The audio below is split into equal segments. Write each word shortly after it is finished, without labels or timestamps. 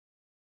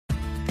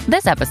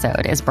This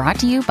episode is brought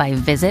to you by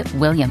Visit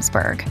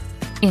Williamsburg.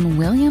 In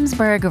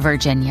Williamsburg,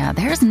 Virginia,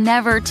 there's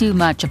never too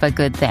much of a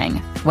good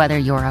thing. Whether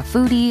you're a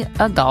foodie,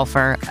 a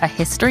golfer, a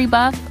history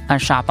buff, a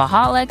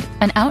shopaholic,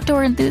 an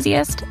outdoor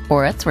enthusiast,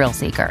 or a thrill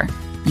seeker,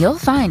 you'll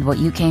find what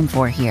you came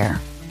for here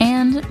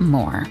and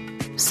more.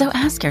 So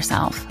ask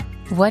yourself,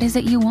 what is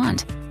it you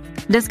want?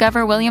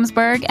 Discover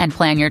Williamsburg and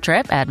plan your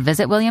trip at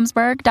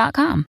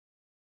visitwilliamsburg.com.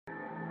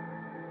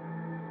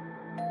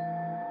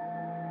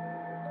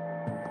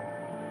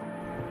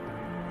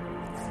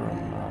 From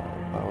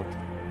about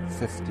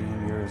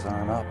 15 years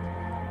on up,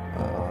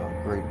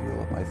 a great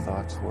deal of my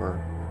thoughts were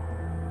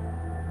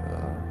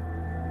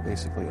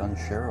basically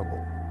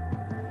unshareable.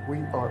 We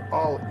are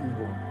all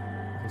evil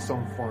in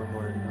some form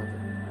or another.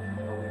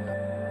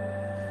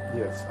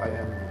 Yes, I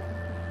am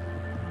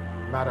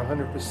evil. Not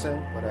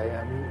 100%, but I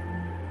am evil.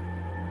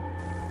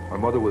 My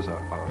mother was a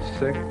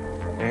sick,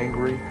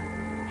 angry,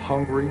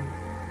 hungry,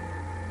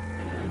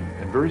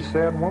 and very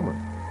sad woman.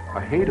 I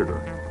hated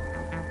her,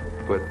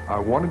 but I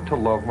wanted to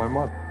love my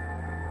mother.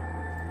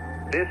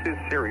 This is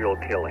Serial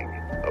Killing,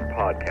 a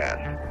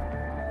podcast.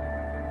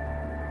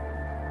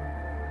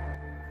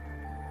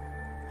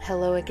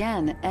 Hello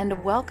again,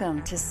 and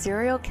welcome to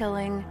Serial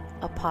Killing,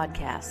 a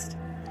podcast.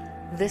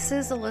 This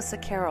is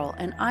Alyssa Carroll,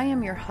 and I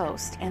am your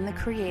host and the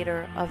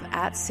creator of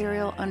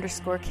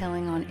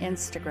 @serial_killing on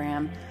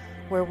Instagram,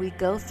 where we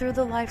go through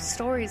the life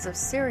stories of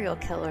serial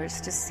killers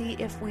to see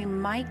if we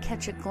might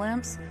catch a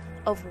glimpse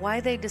of why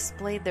they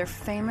displayed their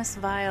famous,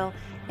 vile,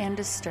 and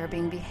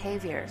disturbing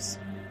behaviors.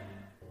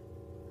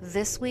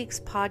 This week's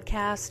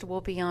podcast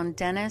will be on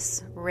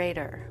Dennis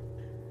Rader.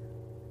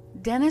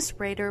 Dennis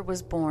Rader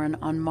was born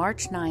on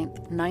March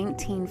 9th,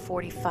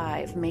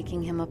 1945,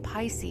 making him a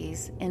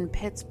Pisces in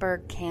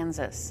Pittsburg,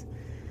 Kansas.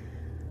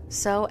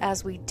 So,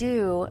 as we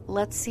do,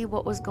 let's see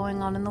what was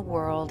going on in the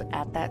world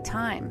at that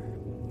time.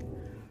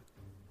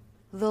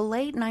 The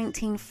late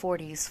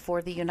 1940s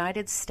for the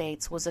United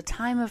States was a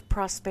time of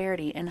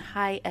prosperity and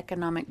high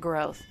economic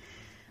growth.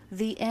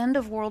 The end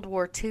of World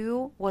War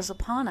II was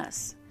upon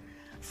us.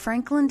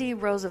 Franklin D.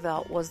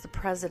 Roosevelt was the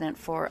president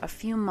for a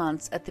few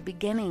months at the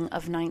beginning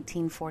of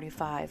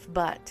 1945,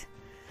 but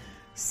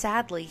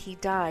sadly he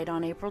died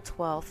on April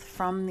 12th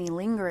from the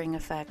lingering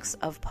effects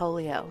of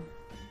polio.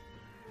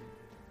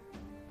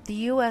 The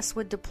U.S.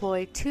 would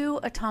deploy 2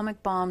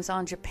 atomic bombs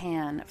on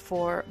Japan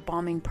for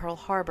bombing Pearl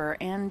Harbor,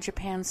 and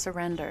Japan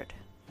surrendered.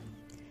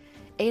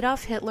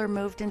 Adolf Hitler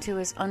moved into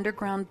his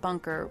underground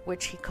bunker,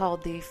 which he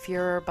called the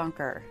Führer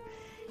Bunker.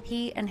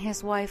 He and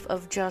his wife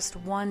of just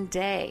one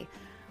day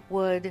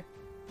would,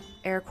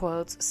 air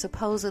quotes,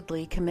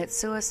 supposedly commit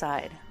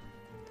suicide.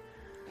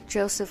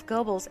 Joseph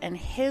Goebbels and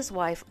his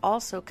wife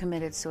also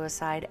committed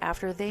suicide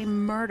after they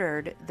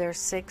murdered their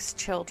 6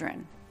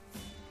 children.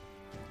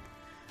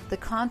 The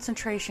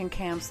concentration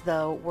camps,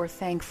 though, were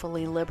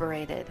thankfully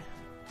liberated.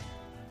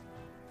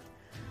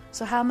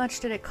 So how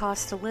much did it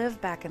cost to live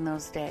back in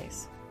those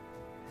days?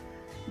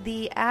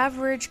 The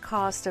average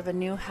cost of a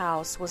new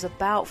house was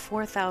about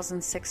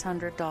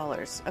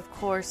 $4,600. Of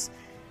course,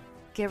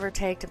 give or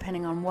take,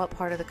 depending on what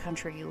part of the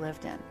country you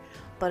lived in.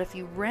 But if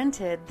you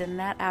rented, then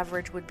that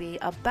average would be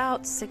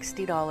about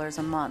 $60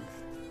 a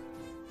month.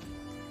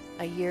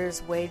 A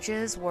year's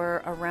wages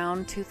were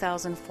around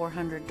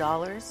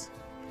 $2,400.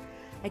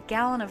 A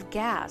gallon of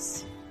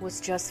gas was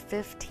just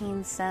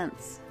 15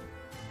 cents.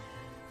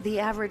 The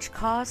average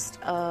cost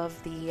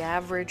of the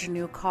average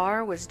new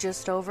car was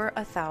just over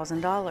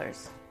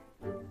 $1,000.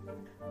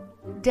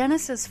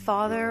 Dennis's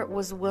father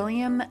was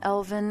William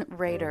Elvin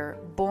Rader,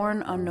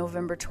 born on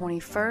November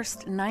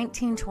 21st,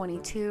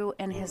 1922,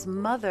 and his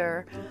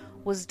mother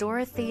was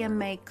Dorothea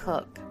May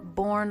Cook,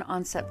 born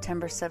on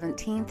September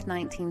 17th,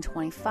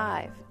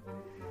 1925.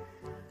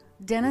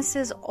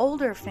 Dennis's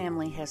older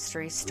family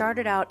history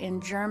started out in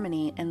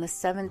Germany in the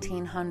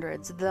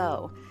 1700s,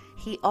 though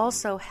he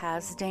also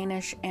has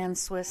Danish and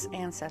Swiss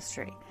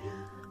ancestry.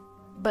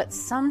 But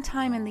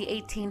sometime in the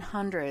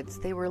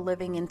 1800s, they were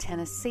living in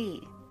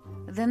Tennessee.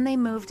 Then they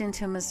moved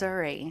into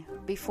Missouri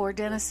before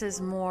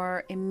Dennis's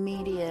more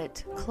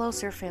immediate,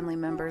 closer family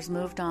members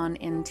moved on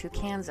into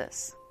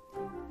Kansas.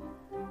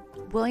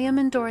 William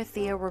and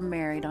Dorothea were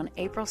married on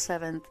April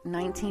 7,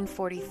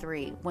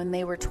 1943, when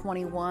they were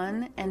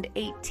 21 and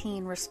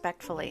 18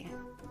 respectively.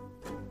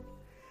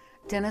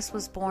 Dennis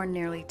was born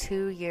nearly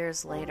 2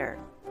 years later.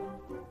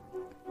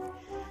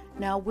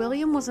 Now,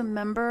 William was a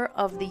member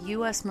of the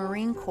U.S.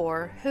 Marine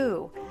Corps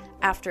who,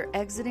 after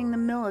exiting the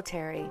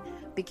military,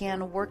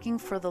 began working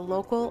for the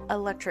local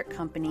electric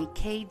company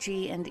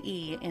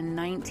KG&E in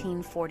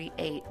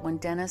 1948 when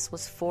Dennis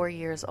was 4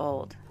 years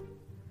old.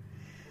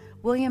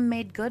 William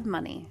made good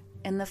money,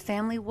 and the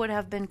family would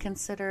have been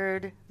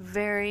considered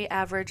very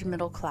average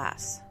middle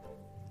class.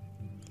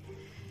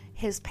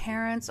 His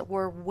parents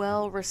were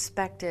well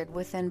respected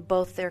within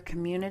both their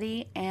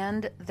community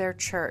and their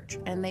church,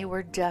 and they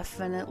were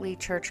definitely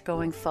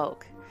church-going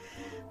folk.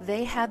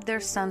 They had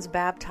their sons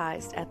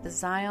baptized at the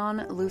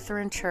Zion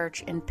Lutheran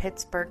Church in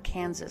Pittsburg,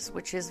 Kansas,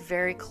 which is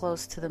very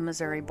close to the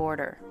Missouri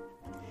border.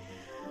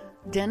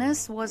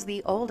 Dennis was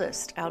the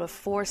oldest out of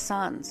 4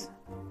 sons.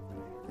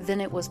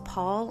 Then it was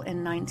Paul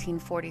in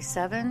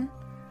 1947,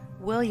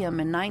 William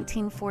in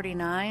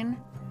 1949,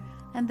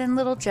 and then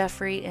little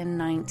Jeffrey in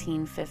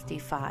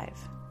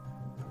 1955.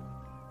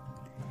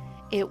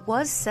 It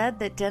was said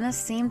that Dennis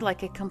seemed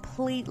like a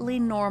completely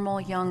normal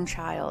young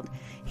child.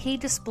 He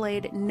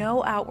displayed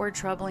no outward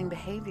troubling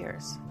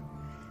behaviors.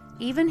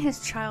 Even his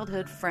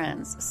childhood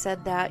friends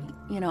said that,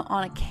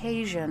 on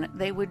occasion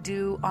they would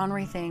do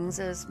ornery things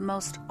as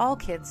most all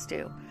kids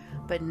do,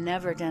 but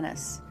never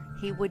Dennis.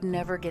 He would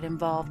never get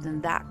involved in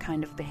that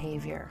kind of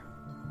behavior.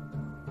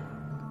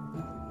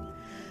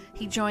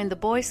 He joined the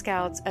Boy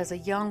Scouts as a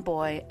young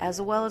boy, as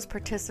well as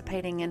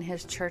participating in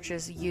his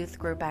church's youth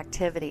group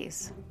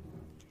activities.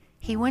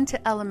 He went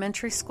to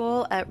elementary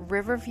school at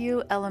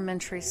Riverview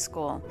Elementary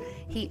School.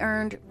 He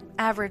earned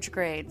average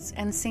grades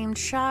and seemed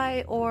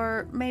shy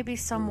or maybe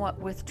somewhat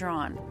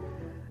withdrawn.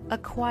 A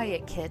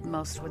quiet kid,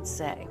 most would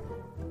say.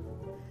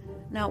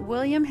 Now,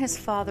 William, his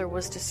father,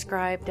 was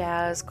described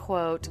as,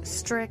 quote,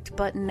 strict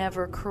but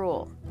never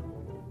cruel.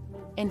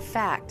 In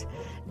fact,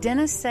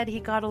 Dennis said he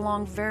got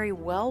along very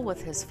well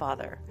with his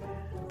father,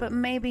 but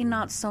maybe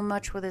not so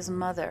much with his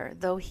mother,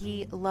 though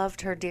he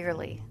loved her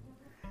dearly.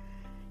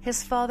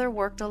 His father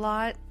worked a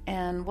lot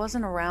and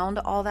wasn't around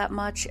all that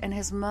much, and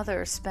his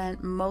mother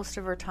spent most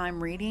of her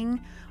time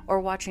reading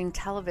or watching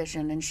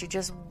television, and she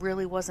just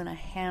really wasn't a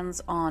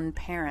hands-on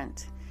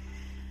parent.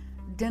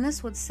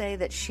 Dennis would say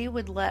that she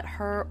would let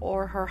her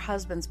or her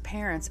husband's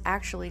parents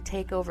actually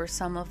take over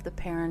some of the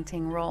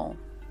parenting role.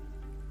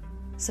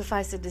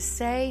 Suffice it to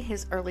say,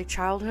 his early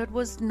childhood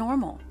was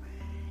normal.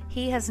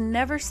 He has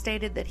never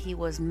stated that he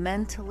was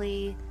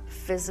mentally,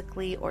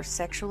 physically, or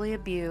sexually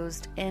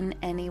abused in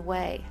any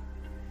way.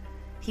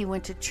 He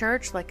went to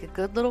church like a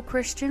good little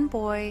Christian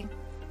boy,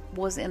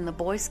 was in the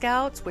Boy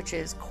Scouts, which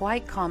is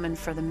quite common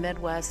for the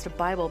Midwest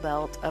Bible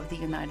Belt of the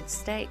United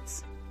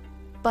States.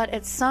 But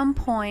at some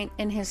point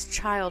in his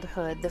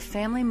childhood, the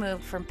family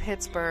moved from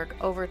Pittsburgh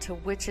over to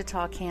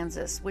Wichita,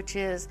 Kansas, which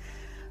is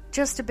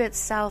just a bit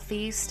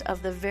southeast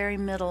of the very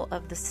middle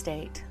of the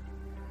state.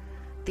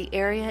 The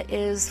area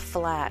is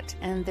flat,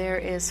 and there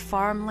is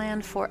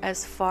farmland for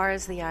as far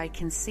as the eye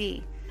can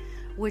see,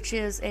 which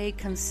is a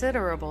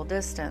considerable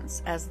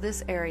distance, as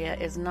this area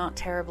is not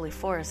terribly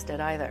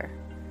forested either.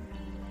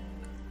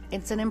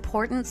 It's an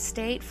important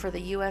state for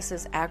the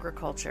U.S.'s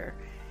agriculture.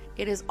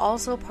 It is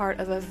also part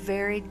of a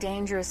very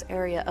dangerous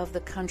area of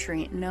the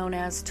country known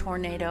as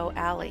Tornado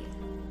Alley.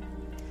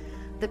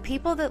 The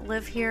people that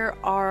live here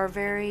are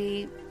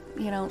very,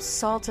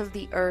 salt of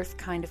the earth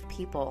kind of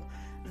people.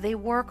 They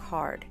work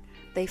hard.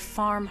 They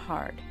farm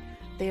hard.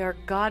 They are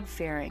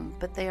God-fearing,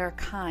 but they are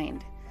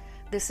kind.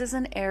 This is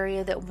an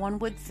area that one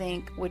would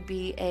think would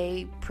be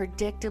a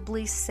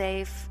predictably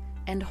safe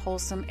and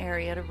wholesome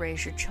area to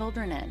raise your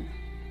children in.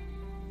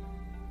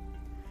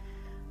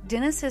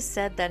 Dennis has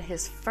said that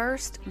his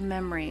first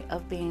memory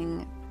of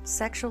being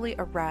sexually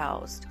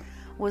aroused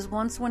was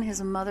once when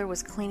his mother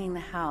was cleaning the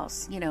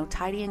house,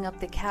 tidying up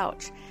the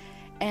couch,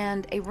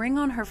 and a ring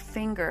on her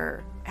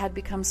finger had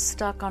become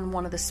stuck on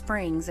one of the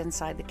springs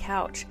inside the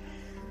couch.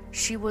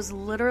 She was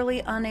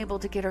literally unable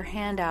to get her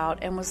hand out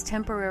and was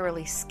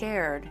temporarily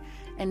scared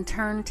and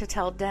turned to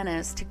tell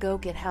Dennis to go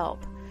get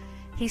help.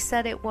 He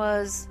said it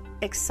was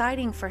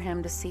exciting for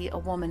him to see a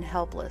woman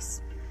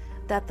helpless,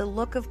 that the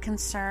look of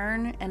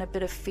concern and a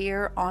bit of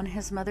fear on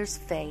his mother's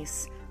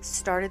face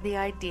started the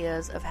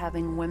ideas of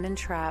having women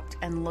trapped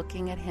and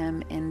looking at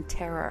him in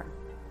terror.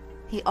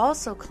 He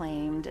also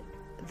claimed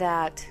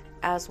that,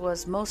 as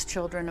was most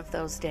children of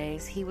those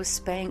days, he was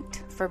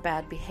spanked for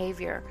bad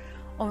behavior,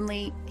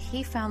 only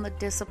he found the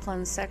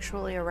discipline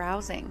sexually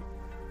arousing.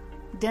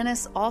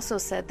 Dennis also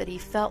said that he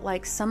felt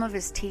like some of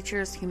his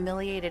teachers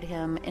humiliated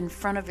him in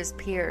front of his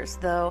peers,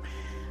 though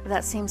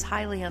that seems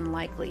highly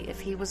unlikely. If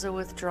he was a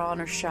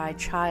withdrawn or shy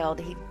child,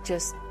 he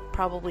just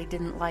probably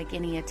didn't like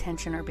any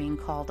attention or being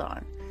called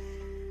on.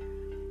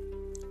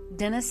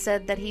 Dennis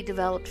said that he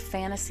developed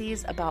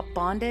fantasies about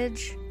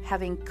bondage,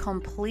 having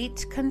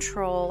complete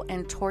control,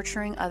 and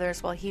torturing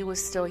others while he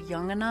was still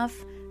young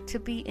enough to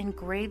be in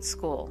grade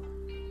school.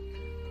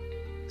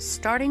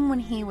 Starting when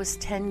he was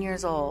 10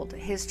 years old,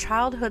 his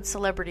childhood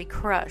celebrity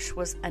crush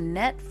was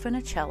Annette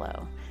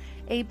Funicello,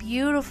 a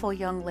beautiful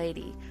young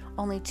lady,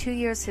 only 2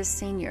 years his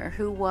senior,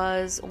 who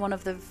was one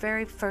of the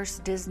very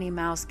first Disney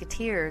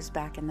Mouseketeers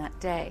back in that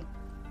day.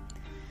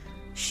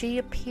 She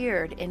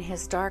appeared in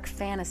his dark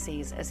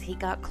fantasies as he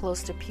got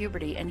close to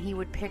puberty, and he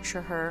would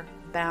picture her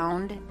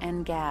bound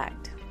and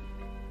gagged.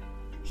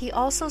 He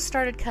also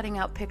started cutting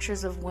out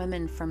pictures of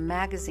women from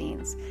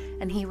magazines,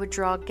 and he would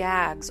draw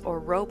gags or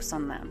ropes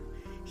on them.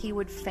 He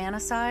would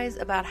fantasize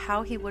about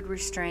how he would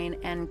restrain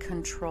and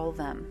control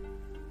them.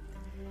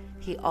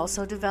 He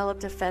also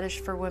developed a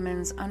fetish for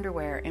women's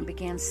underwear and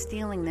began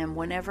stealing them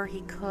whenever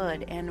he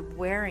could and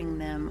wearing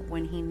them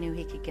when he knew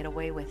he could get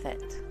away with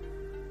it.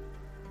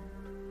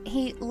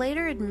 He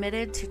later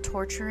admitted to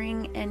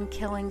torturing and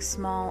killing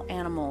small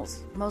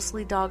animals,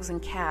 mostly dogs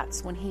and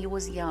cats, when he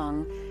was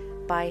young,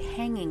 by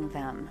hanging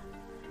them.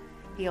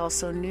 He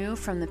also knew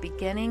from the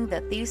beginning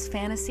that these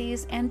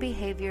fantasies and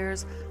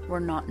behaviors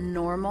were not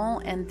normal,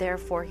 and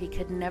therefore he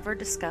could never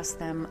discuss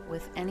them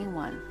with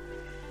anyone.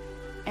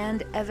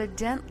 And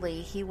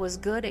evidently, he was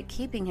good at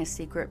keeping his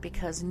secret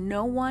because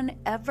no one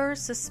ever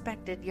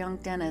suspected young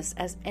Dennis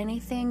as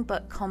anything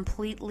but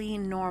completely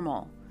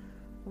normal,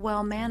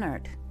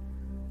 well-mannered,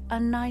 a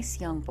nice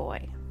young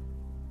boy.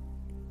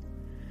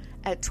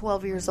 At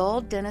 12 years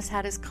old, Dennis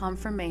had his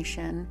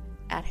confirmation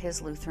at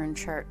his Lutheran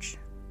church.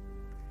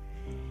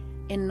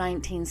 In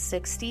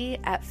 1960,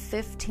 at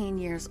 15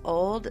 years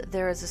old,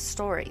 there is a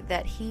story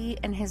that he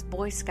and his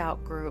Boy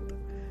Scout group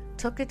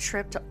took a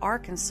trip to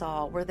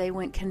Arkansas where they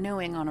went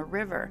canoeing on a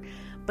river,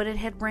 but it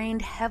had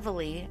rained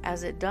heavily,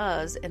 as it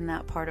does in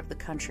that part of the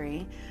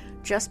country,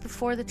 just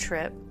before the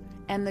trip,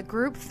 and the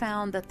group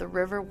found that the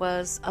river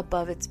was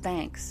above its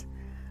banks.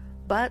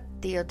 But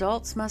the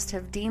adults must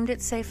have deemed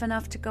it safe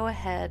enough to go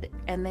ahead,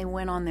 and they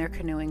went on their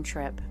canoeing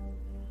trip.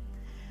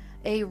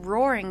 A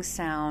roaring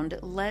sound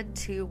led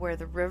to where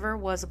the river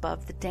was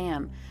above the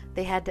dam.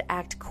 They had to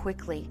act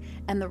quickly,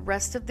 and the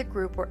rest of the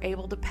group were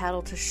able to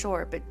paddle to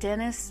shore, but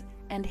Dennis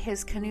and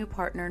his canoe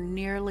partner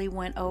nearly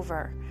went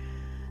over.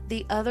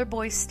 The other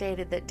boys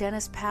stated that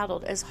Dennis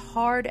paddled as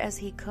hard as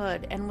he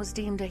could and was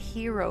deemed a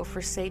hero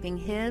for saving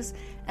his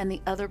and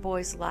the other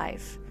boy's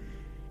life,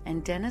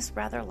 and Dennis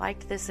rather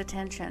liked this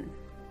attention.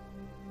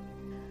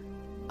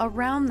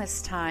 Around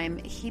this time,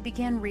 he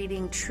began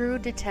reading true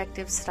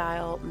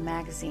detective-style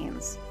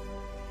magazines.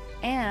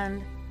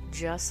 And,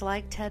 just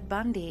like Ted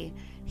Bundy,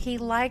 he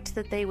liked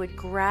that they would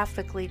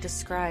graphically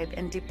describe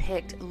and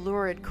depict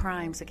lurid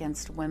crimes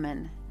against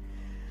women.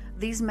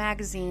 These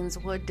magazines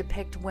would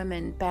depict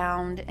women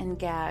bound and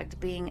gagged,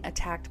 being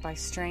attacked by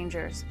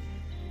strangers.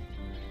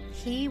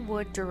 He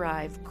would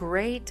derive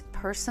great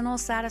personal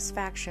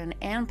satisfaction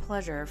and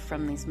pleasure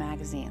from these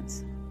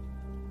magazines.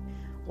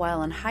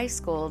 While in high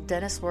school,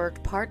 Dennis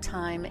worked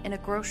part-time in a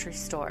grocery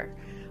store.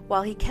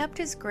 While he kept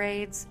his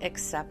grades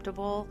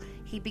acceptable,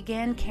 he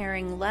began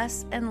caring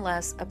less and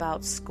less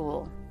about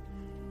school.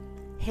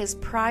 His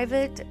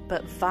private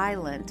but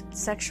violent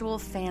sexual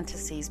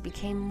fantasies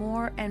became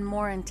more and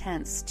more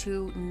intense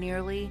to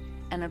nearly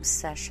an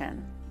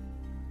obsession.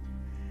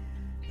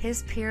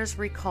 His peers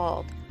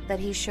recalled that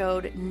he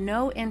showed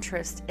no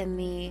interest in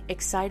the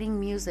exciting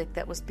music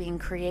that was being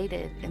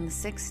created in the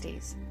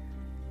 60s.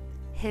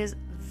 His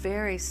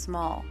very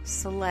small,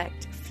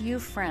 select, few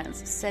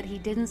friends said he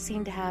didn't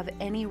seem to have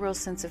any real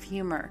sense of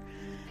humor,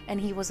 and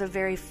he was a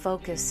very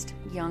focused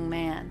young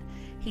man.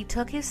 He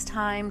took his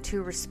time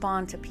to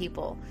respond to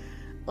people,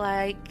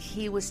 like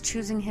he was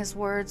choosing his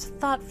words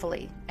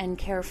thoughtfully and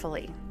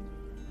carefully.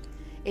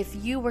 If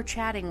you were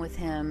chatting with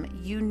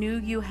him, you knew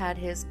you had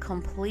his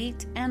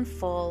complete and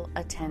full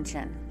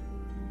attention.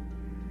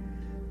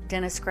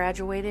 Dennis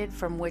graduated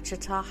from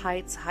Wichita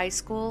Heights High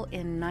School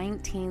in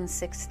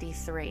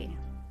 1963.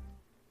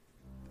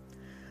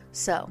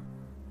 So,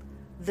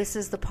 this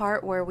is the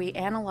part where we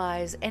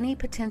analyze any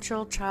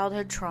potential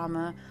childhood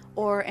trauma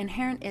or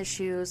inherent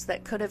issues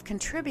that could have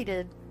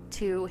contributed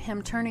to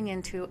him turning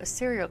into a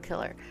serial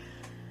killer.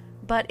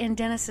 But in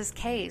Dennis's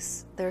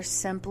case, there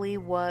simply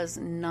was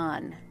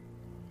none.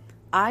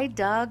 I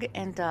dug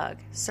and dug,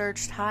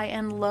 searched high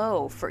and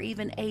low for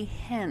even a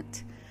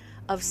hint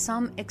of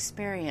some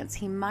experience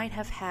he might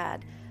have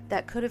had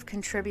that could have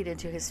contributed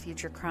to his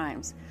future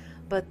crimes,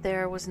 but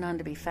there was none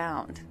to be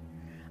found.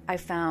 I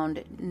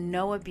found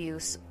no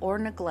abuse or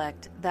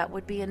neglect that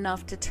would be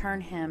enough to turn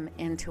him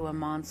into a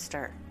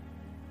monster.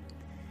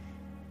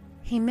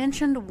 He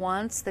mentioned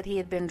once that he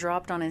had been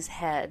dropped on his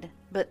head,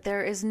 but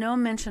there is no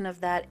mention of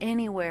that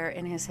anywhere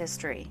in his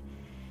history.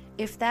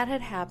 If that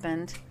had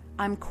happened,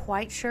 I'm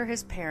quite sure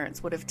his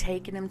parents would have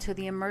taken him to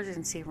the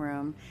emergency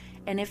room,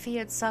 and if he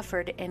had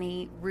suffered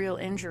any real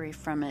injury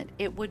from it,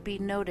 it would be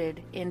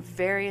noted in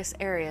various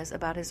areas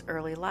about his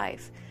early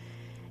life.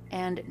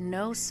 And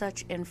no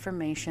such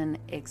information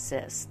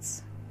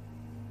exists.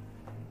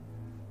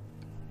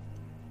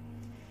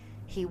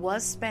 He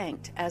was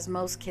spanked, as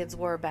most kids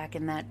were back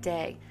in that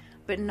day,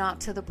 but not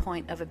to the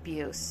point of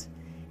abuse.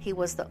 He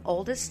was the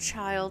oldest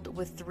child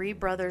with 3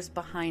 brothers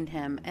behind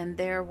him, and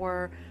there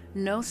were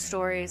no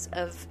stories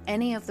of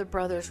any of the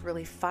brothers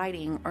really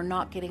fighting or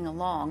not getting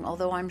along,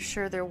 although I'm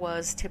sure there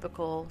was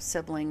typical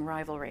sibling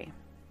rivalry.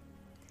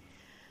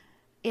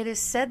 It is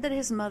said that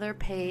his mother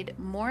paid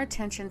more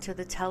attention to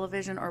the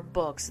television or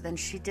books than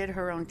she did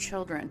her own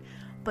children,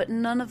 but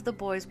none of the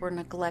boys were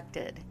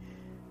neglected.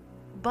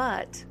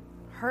 But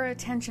her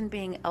attention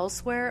being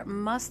elsewhere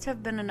must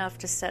have been enough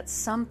to set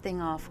something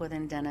off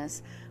within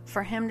Dennis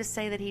for him to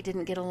say that he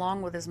didn't get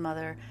along with his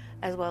mother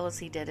as well as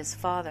he did his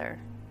father.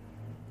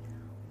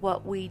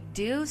 What we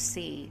do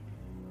see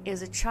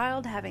is a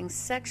child having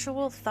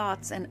sexual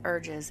thoughts and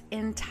urges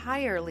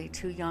entirely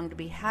too young to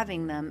be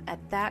having them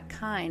at that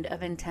kind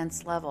of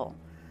intense level.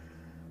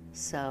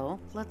 So,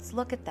 let's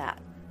look at that.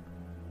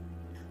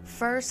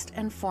 First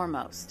and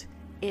foremost,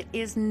 it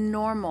is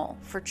normal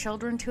for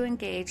children to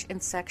engage in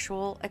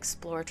sexual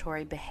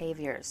exploratory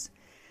behaviors.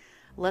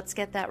 Let's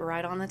get that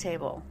right on the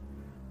table.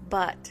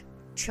 But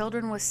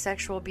children with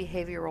sexual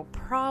behavioral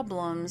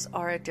problems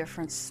are a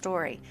different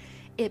story.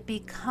 It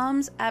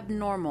becomes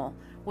abnormal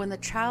when the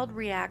child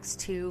reacts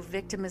to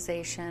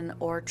victimization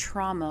or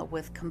trauma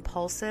with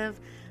compulsive,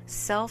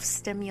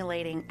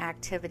 self-stimulating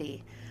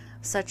activity,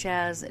 such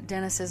as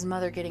Dennis's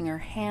mother getting her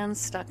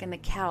hands stuck in the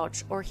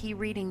couch or he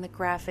reading the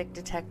graphic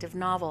detective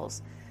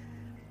novels.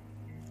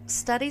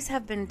 Studies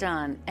have been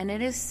done, and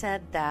it is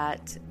said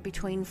that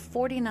between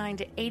 49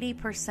 to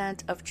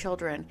 80% of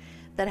children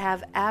that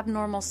have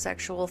abnormal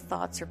sexual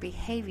thoughts or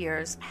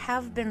behaviors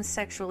have been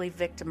sexually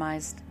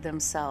victimized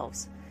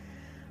themselves.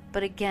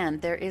 But again,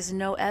 there is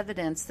no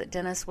evidence that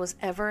Dennis was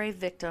ever a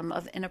victim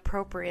of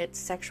inappropriate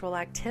sexual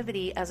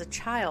activity as a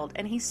child,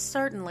 and he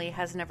certainly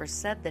has never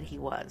said that he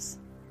was.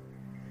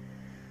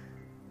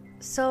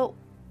 So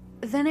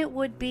then it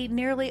would be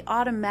nearly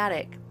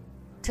automatic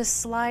to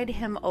slide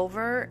him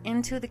over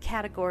into the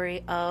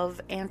category of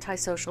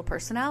antisocial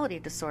personality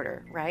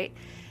disorder, right?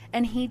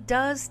 And he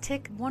does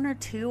tick one or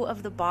two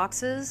of the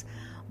boxes,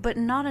 but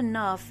not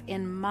enough,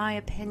 in my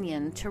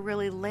opinion, to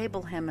really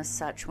label him as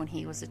such when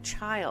he was a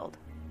child.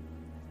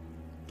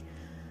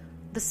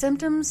 The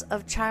symptoms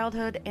of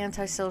childhood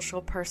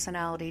antisocial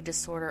personality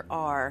disorder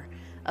are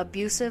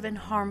abusive and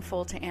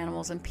harmful to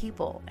animals and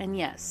people. And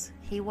yes,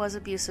 he was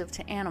abusive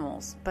to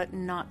animals, but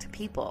not to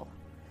people.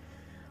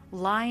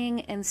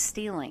 Lying and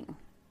stealing.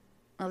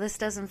 Now, this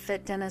doesn't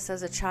fit Dennis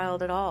as a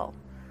child at all.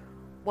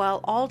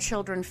 While all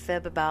children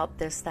fib about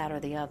this, that, or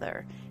the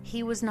other,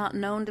 he was not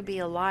known to be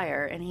a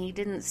liar, and he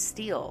didn't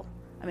steal.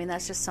 I mean,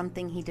 that's just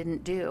something he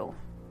didn't do.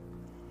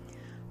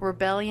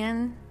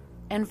 Rebellion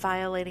and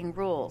violating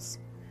rules.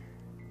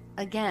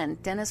 Again,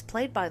 Dennis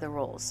played by the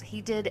rules.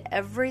 He did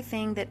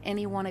everything that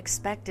anyone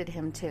expected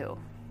him to.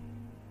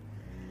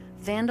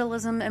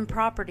 Vandalism and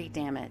property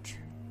damage.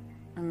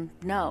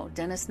 No,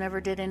 Dennis never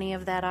did any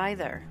of that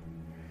either.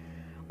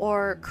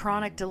 Or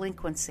chronic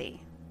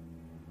delinquency.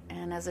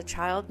 And as a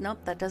child, nope,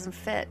 that doesn't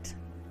fit.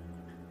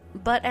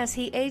 But as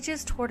he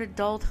ages toward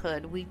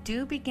adulthood, we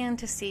do begin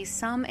to see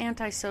some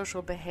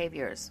antisocial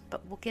behaviors,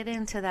 but we'll get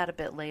into that a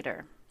bit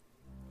later.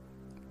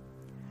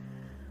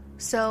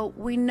 So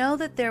we know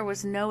that there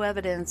was no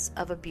evidence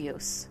of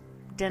abuse.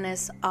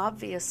 Dennis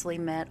obviously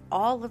met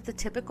all of the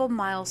typical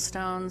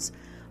milestones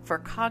for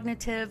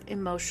cognitive,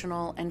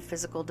 emotional, and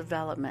physical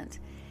development.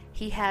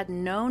 He had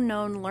no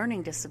known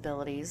learning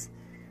disabilities,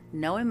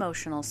 no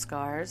emotional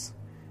scars.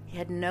 He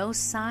had no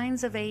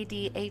signs of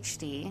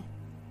ADHD,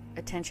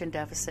 attention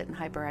deficit and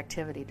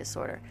hyperactivity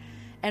disorder,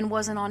 and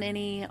wasn't on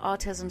any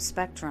autism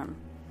spectrum.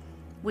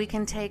 We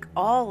can take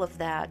all of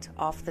that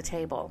off the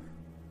table.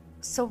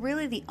 So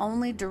really the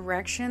only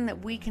direction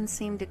that we can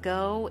seem to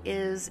go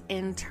is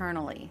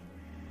internally.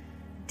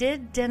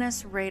 Did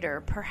Dennis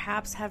Rader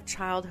perhaps have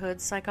childhood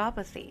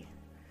psychopathy?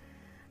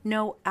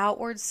 No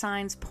outward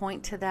signs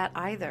point to that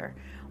either.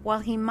 While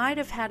he might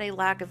have had a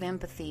lack of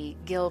empathy,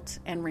 guilt,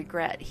 and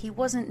regret, he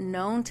wasn't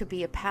known to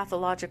be a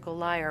pathological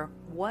liar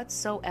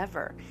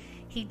whatsoever.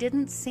 He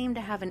didn't seem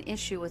to have an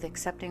issue with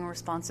accepting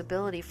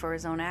responsibility for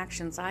his own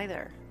actions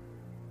either.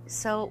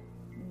 So,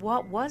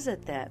 what was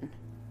it then?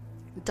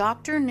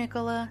 Dr.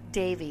 Nicola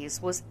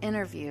Davies was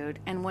interviewed,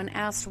 and when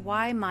asked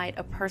why might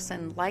a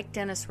person like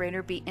Dennis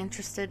Rader be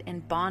interested in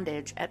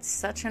bondage at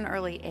such an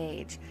early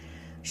age,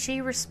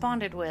 she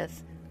responded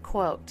with,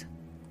 quote,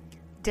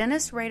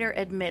 Dennis Rader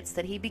admits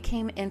that he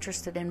became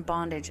interested in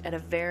bondage at a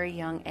very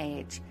young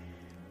age.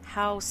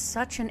 How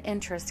such an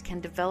interest can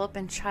develop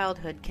in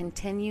childhood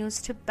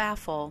continues to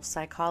baffle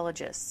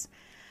psychologists.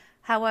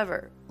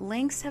 However,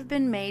 links have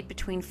been made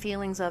between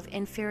feelings of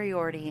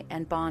inferiority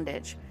and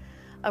bondage.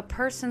 A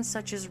person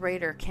such as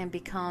Rader can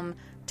become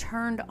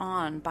turned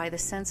on by the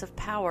sense of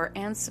power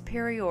and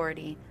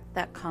superiority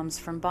that comes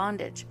from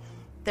bondage.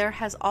 There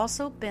has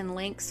also been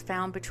links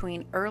found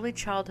between early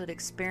childhood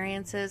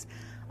experiences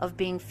of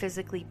being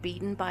physically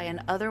beaten by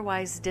an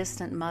otherwise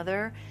distant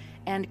mother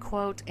and,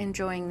 quote,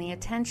 enjoying the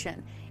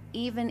attention,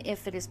 even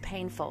if it is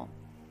painful.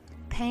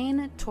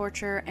 Pain,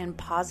 torture, and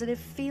positive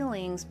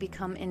feelings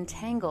become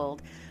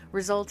entangled,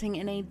 resulting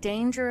in a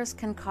dangerous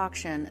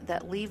concoction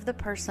that leave the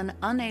person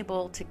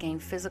unable to gain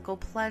physical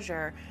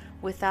pleasure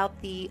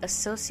without the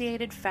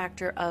associated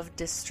factor of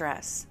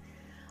distress,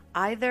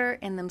 either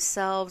in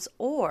themselves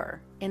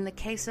or, in the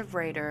case of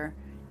Rader,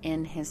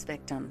 in his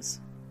victims,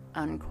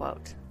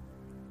 unquote.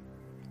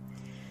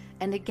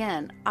 And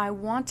again, I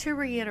want to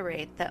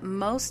reiterate that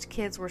most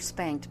kids were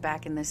spanked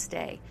back in this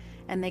day,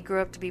 and they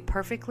grew up to be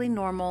perfectly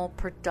normal,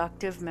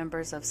 productive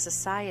members of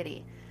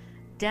society.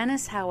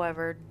 Dennis,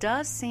 however,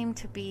 does seem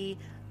to be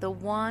the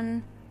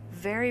one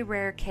very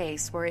rare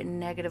case where it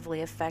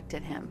negatively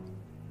affected him.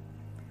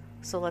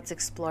 So let's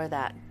explore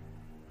that.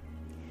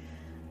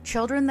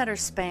 Children that are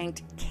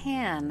spanked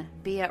can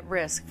be at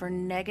risk for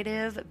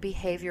negative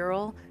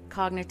behavioral,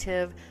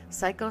 cognitive,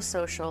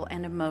 psychosocial,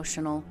 and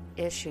emotional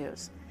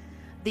issues.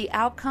 The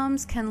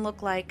outcomes can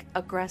look like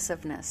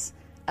aggressiveness,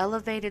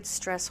 elevated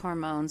stress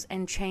hormones,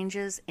 and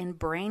changes in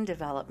brain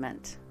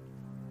development.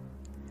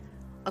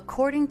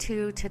 According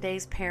to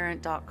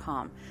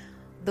todaysparent.com,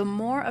 The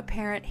more a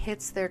parent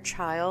hits their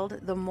child,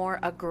 the more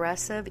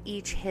aggressive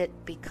each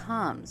hit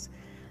becomes.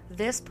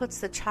 This puts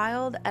the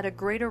child at a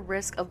greater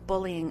risk of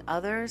bullying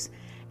others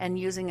and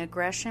using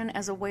aggression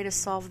as a way to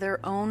solve their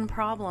own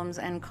problems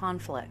and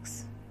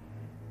conflicts.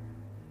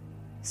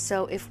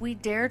 So if we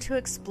dare to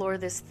explore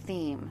this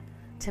theme,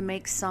 to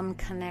make some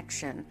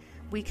connection,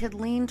 we could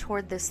lean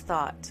toward this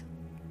thought.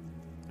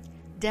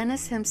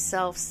 Dennis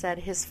himself said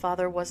his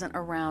father wasn't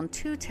around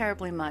too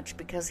terribly much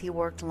because he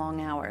worked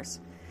long hours.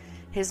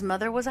 His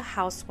mother was a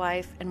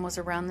housewife and was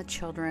around the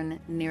children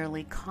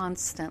nearly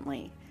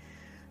constantly.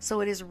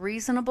 So it is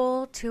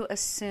reasonable to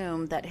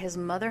assume that his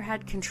mother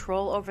had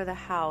control over the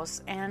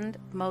house and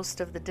most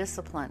of the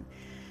discipline.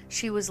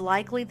 She was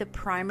likely the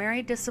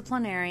primary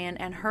disciplinarian,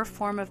 and her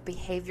form of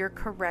behavior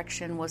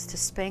correction was to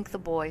spank the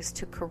boys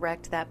to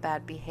correct that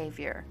bad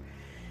behavior.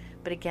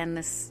 But again,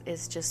 this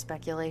is just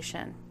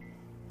speculation.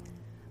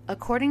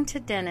 According to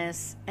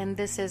Dennis, and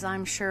this is,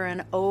 I'm sure,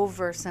 an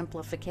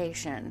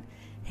oversimplification,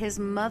 his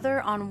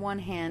mother, on one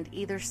hand,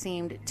 either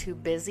seemed too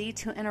busy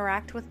to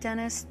interact with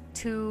Dennis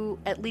to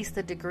at least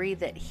the degree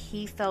that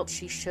he felt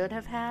she should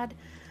have had,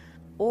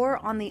 or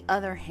on the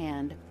other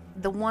hand,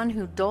 the one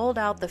who doled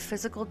out the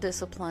physical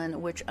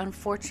discipline which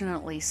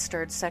unfortunately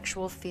stirred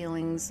sexual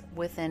feelings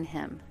within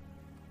him.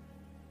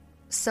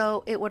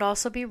 So it would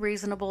also be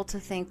reasonable to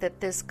think that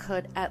this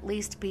could at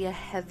least be a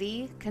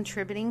heavy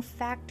contributing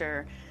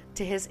factor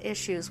to his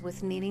issues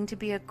with needing to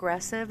be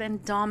aggressive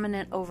and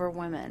dominant over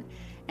women,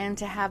 and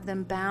to have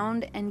them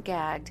bound and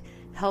gagged,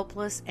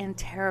 helpless and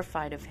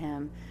terrified of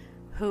him,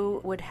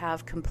 who would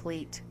have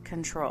complete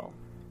control.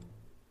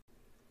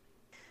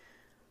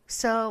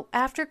 So,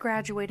 after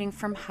graduating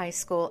from high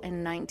school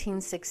in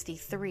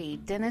 1963,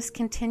 Dennis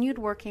continued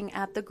working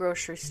at the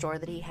grocery store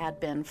that he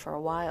had been for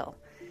a while.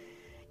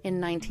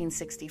 In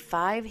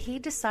 1965, he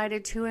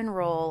decided to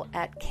enroll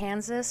at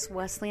Kansas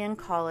Wesleyan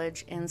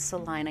College in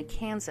Salina,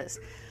 Kansas,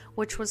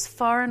 which was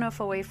far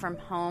enough away from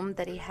home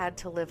that he had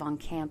to live on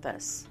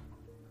campus.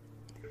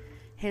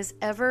 His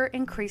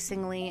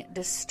ever-increasingly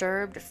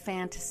disturbed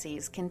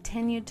fantasies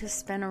continued to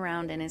spin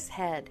around in his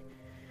head.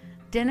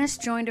 Dennis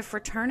joined a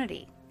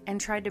fraternity and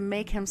tried to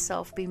make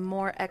himself be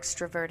more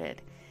extroverted.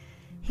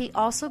 He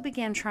also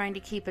began trying to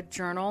keep a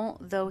journal,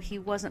 though he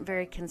wasn't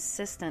very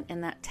consistent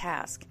in that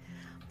task.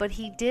 But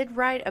he did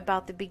write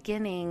about the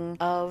beginning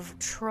of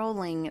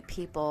trolling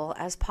people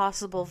as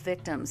possible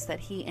victims that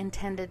he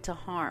intended to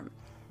harm.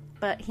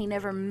 But he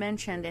never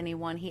mentioned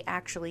anyone he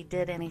actually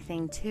did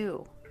anything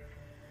to.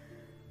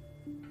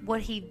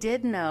 What he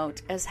did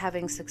note as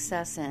having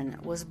success in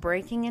was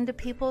breaking into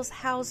people's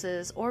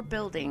houses or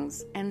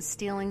buildings and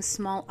stealing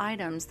small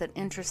items that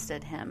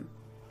interested him.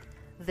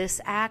 This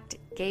act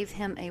gave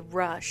him a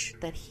rush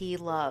that he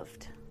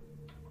loved.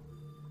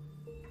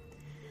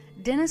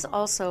 Dennis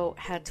also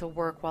had to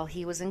work while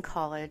he was in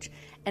college,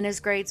 and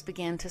his grades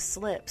began to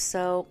slip,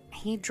 so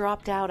he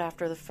dropped out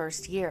after the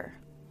first year.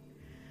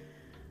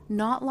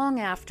 Not long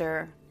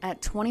after,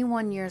 at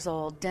 21 years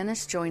old,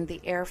 Dennis joined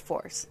the Air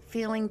Force,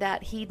 feeling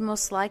that he'd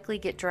most likely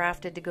get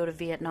drafted to go to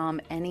Vietnam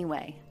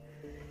anyway.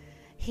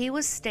 He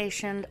was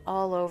stationed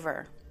all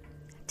over.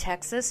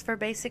 Texas for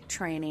basic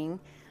training,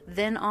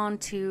 then on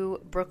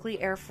to Brooklyn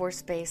Air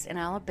Force Base in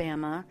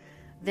Alabama,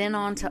 then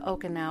on to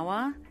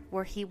Okinawa,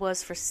 where he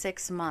was for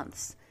 6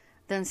 months,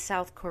 then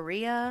South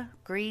Korea,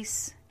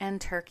 Greece, and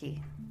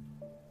Turkey.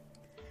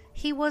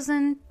 He was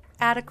an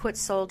adequate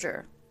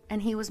soldier,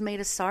 and he was made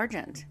a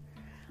sergeant.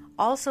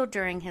 Also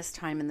during his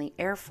time in the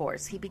Air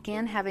Force, he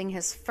began having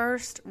his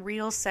first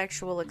real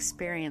sexual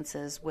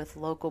experiences with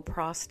local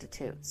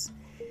prostitutes.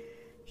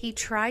 He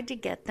tried to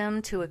get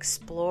them to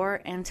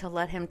explore and to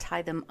let him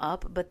tie them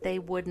up, but they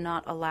would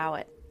not allow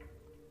it.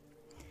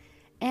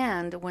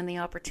 And when the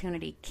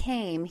opportunity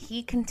came,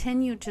 he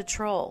continued to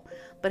troll,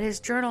 but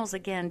his journals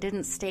again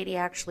didn't state he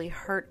actually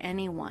hurt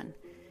anyone.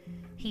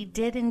 He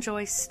did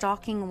enjoy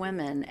stalking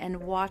women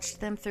and watched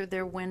them through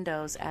their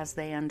windows as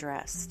they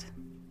undressed.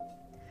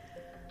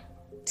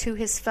 To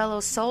his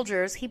fellow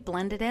soldiers, he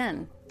blended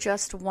in,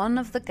 just one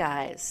of the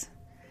guys.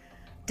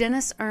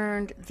 Dennis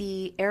earned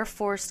the Air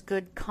Force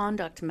Good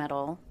Conduct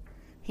Medal.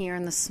 He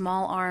earned the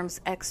Small Arms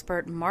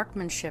Expert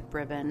Marksmanship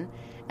Ribbon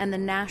and the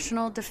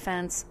National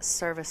Defense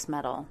Service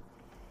Medal.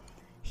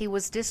 He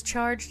was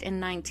discharged in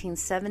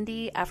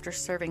 1970 after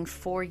serving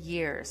 4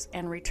 years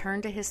and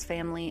returned to his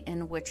family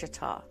in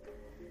Wichita.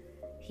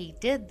 He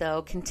did,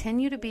 though,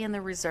 continue to be in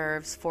the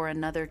reserves for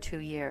another 2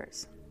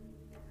 years.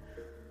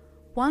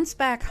 Once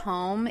back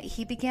home,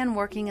 he began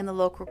working in the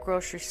local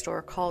grocery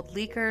store called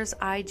Leaker's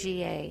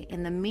IGA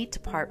in the meat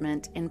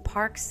department in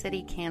Park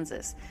City,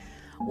 Kansas,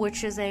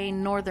 which is a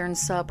northern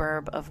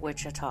suburb of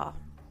Wichita.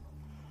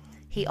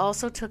 He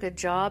also took a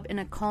job in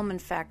a Coleman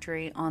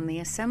factory on the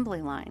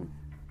assembly line.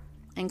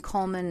 And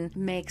Coleman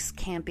makes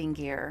camping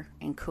gear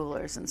and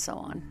coolers and so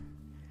on.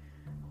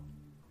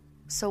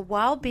 So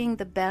while being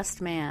the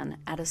best man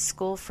at a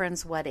school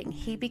friend's wedding,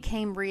 he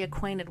became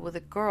reacquainted with a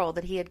girl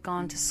that he had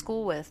gone to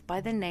school with by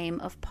the name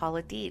of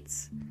Paula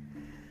Dietz.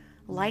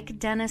 Like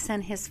Dennis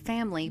and his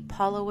family,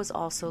 Paula was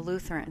also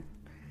Lutheran.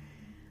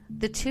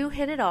 The two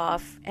hit it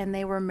off, and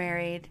they were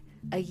married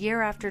a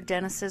year after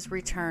Dennis's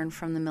return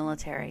from the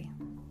military.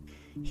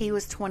 He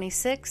was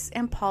 26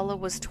 and Paula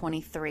was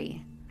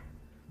 23.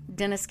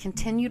 Dennis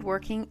continued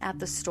working at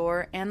the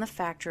store and the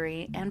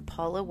factory, and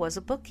Paula was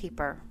a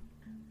bookkeeper.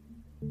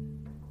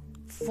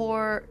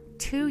 For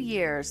 2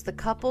 years, the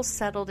couple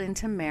settled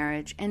into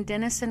marriage, and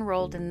Dennis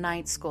enrolled in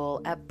night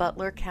school at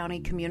Butler County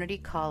Community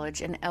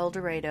College in El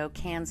Dorado,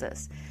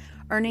 Kansas,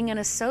 earning an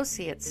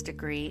associate's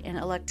degree in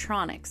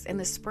electronics in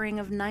the spring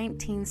of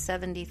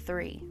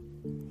 1973.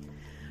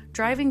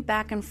 Driving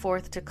back and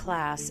forth to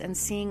class and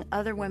seeing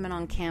other women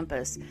on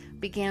campus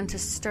began to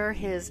stir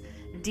his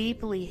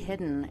deeply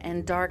hidden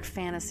and dark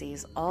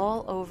fantasies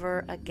all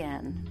over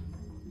again.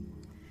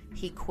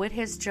 He quit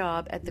his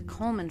job at the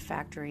Coleman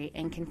factory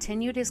and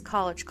continued his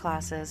college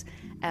classes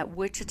at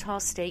Wichita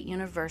State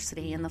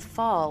University in the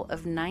fall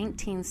of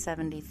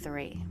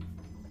 1973.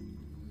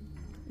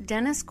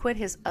 Dennis quit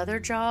his other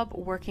job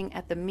working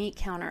at the meat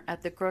counter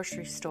at the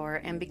grocery store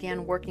and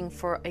began working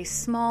for a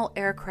small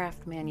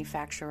aircraft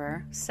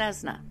manufacturer,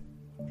 Cessna.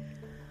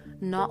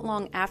 Not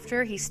long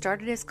after he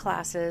started his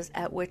classes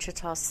at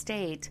Wichita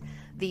State,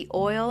 the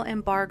oil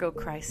embargo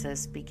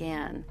crisis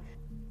began.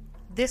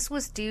 This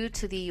was due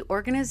to the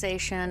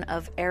Organization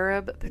of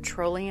Arab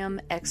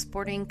Petroleum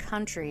Exporting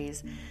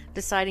Countries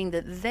deciding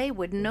that they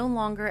would no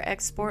longer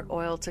export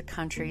oil to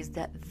countries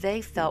that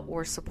they felt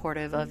were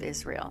supportive of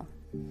Israel.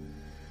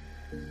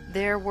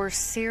 There were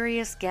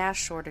serious gas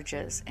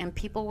shortages, and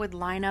people would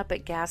line up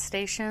at gas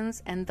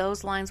stations, and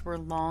those lines were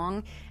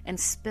long and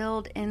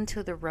spilled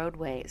into the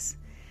roadways.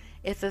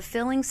 If a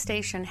filling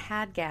station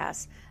had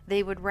gas,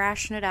 they would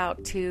ration it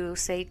out to,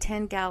 say,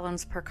 10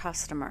 gallons per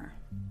customer.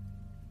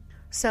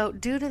 So,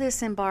 due to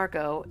this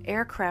embargo,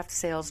 aircraft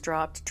sales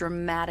dropped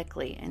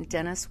dramatically, and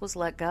Dennis was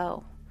let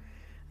go.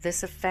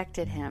 This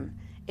affected him.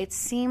 It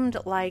seemed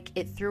like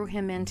it threw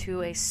him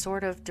into a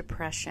sort of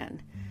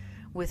depression.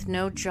 With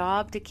no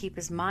job to keep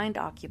his mind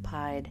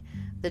occupied,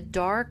 the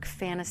dark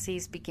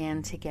fantasies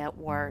began to get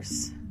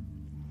worse.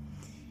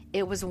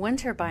 It was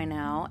winter by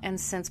now, and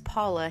since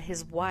Paula,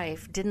 his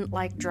wife, didn't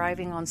like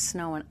driving on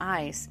snow and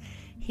ice,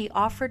 he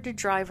offered to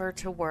drive her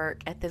to work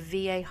at the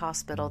VA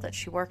hospital that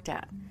she worked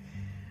at.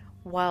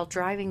 While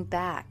driving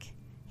back,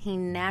 he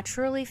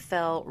naturally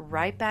fell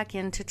right back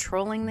into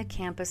trolling the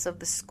campus of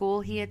the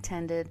school he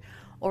attended,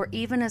 or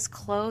even as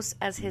close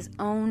as his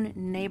own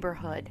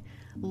neighborhood,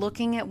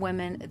 looking at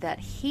women that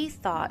he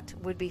thought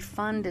would be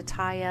fun to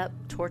tie up,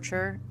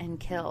 torture, and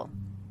kill.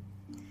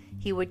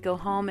 He would go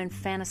home and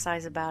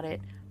fantasize about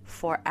it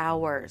for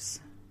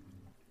hours.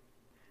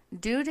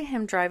 Due to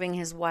him driving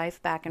his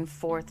wife back and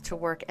forth to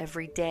work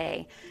every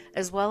day,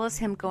 as well as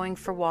him going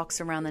for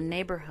walks around the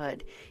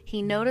neighborhood,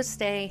 he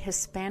noticed a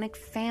Hispanic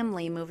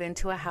family move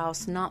into a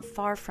house not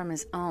far from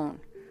his own.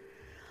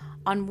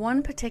 On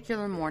one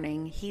particular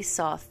morning, he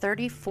saw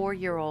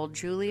 34-year-old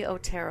Julie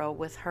Otero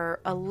with her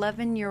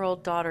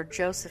 11-year-old daughter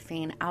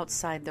Josephine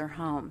outside their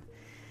home.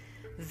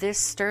 This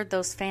stirred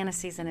those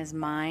fantasies in his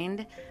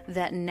mind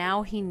that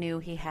now he knew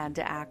he had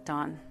to act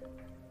on.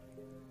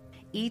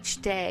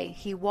 Each day,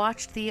 he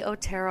watched the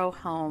Otero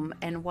home,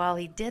 and while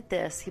he did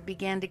this, he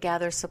began to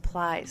gather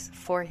supplies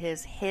for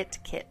his hit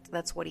kit,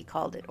 that's what he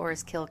called it, or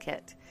his kill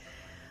kit.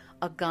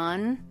 A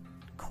gun,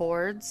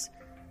 cords,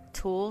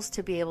 tools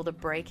to be able to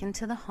break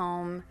into the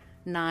home,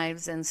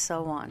 knives, and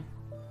so on.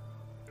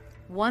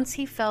 Once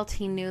he felt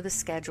he knew the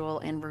schedule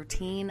and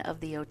routine of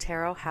the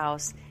Otero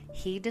house,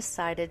 he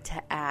decided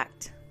to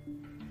act.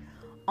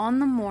 On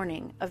the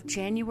morning of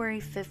January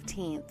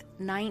 15th,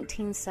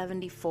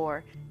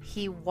 1974,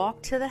 he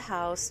walked to the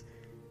house,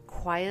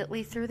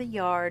 quietly through the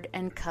yard,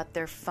 and cut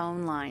their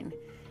phone line.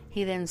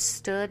 He then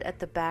stood at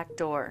the back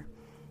door.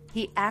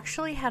 He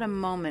actually had a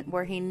moment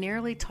where he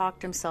nearly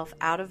talked himself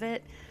out of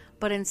it,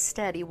 but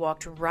instead he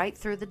walked right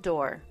through the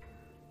door.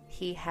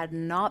 He had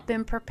not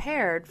been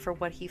prepared for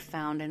what he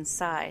found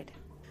inside.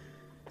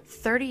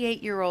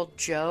 38-year-old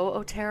Joe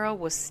Otero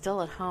was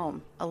still at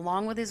home,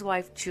 along with his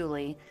wife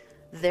Julie,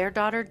 their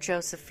daughter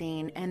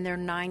Josephine, and their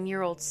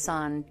 9-year-old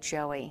son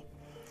Joey.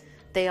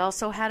 They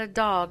also had a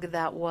dog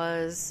that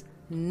was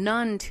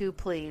none too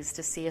pleased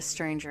to see a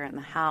stranger in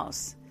the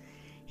house.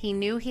 He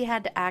knew he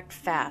had to act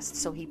fast,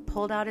 so he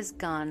pulled out his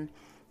gun,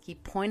 he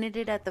pointed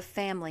it at the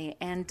family,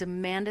 and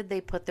demanded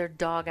they put their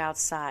dog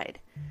outside.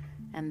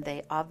 And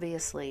they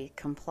obviously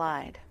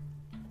complied.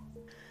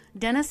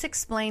 Dennis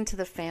explained to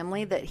the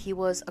family that he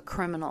was a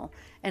criminal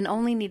and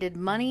only needed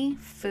money,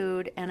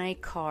 food, and a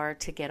car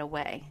to get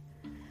away.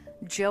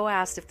 Joe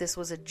asked if this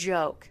was a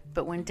joke,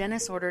 but when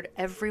Dennis ordered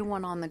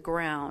everyone on the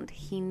ground,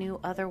 he knew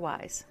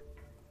otherwise.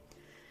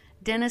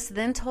 Dennis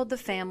then told the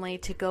family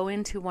to go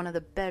into one of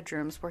the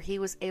bedrooms where he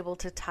was able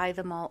to tie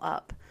them all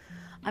up.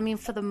 I mean,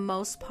 for the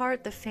most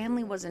part, the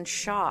family was in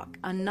shock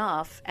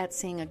enough at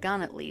seeing a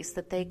gun at least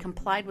that they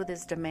complied with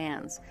his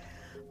demands.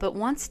 But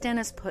once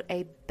Dennis put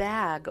a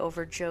bag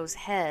over Joe's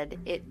head,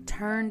 it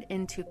turned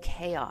into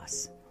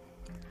chaos.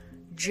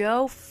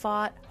 Joe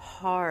fought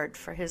hard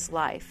for his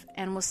life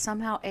and was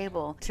somehow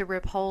able to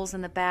rip holes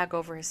in the bag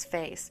over his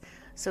face,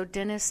 so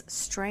Dennis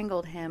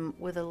strangled him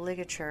with a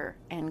ligature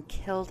and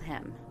killed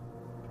him.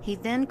 He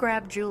then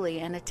grabbed Julie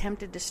and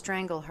attempted to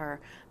strangle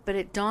her, but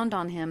it dawned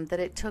on him that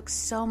it took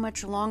so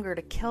much longer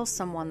to kill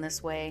someone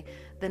this way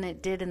than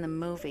it did in the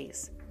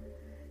movies.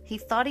 He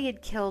thought he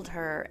had killed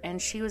her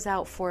and she was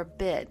out for a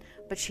bit,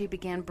 but she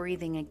began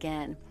breathing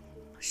again.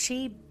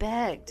 She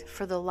begged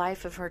for the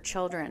life of her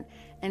children,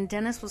 and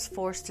Dennis was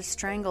forced to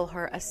strangle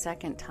her a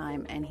second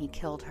time, and he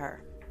killed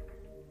her.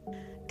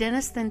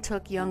 Dennis then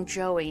took young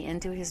Joey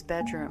into his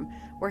bedroom,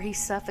 where he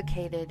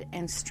suffocated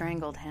and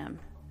strangled him.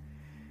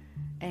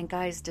 And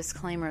guys,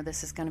 disclaimer,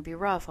 this is going to be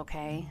rough,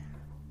 okay?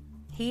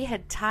 He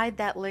had tied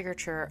that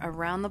ligature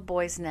around the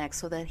boy's neck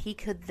so that he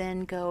could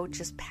then go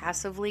just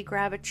passively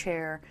grab a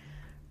chair,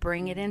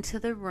 bring it into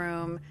the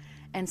room,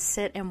 and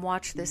sit and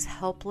watch this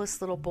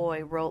helpless little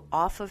boy roll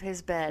off of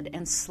his bed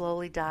and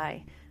slowly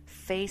die,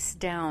 face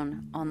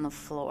down on the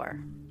floor.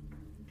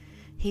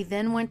 He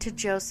then went to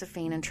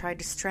Josephine and tried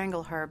to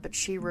strangle her, but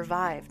she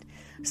revived,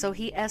 so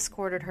he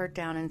escorted her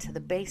down into the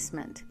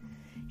basement.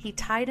 He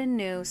tied a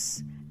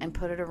noose and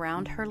put it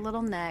around her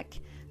little neck,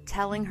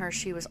 telling her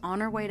she was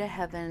on her way to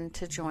heaven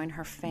to join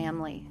her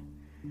family.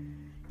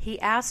 He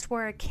asked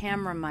where a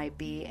camera might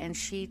be, and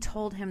she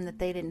told him that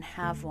they didn't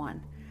have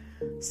one.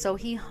 So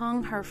he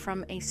hung her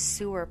from a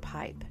sewer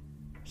pipe.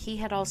 He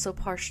had also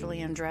partially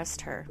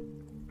undressed her.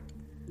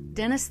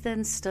 Dennis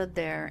then stood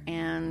there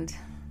and,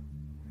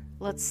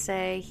 let's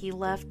say, he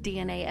left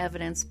DNA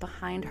evidence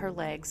behind her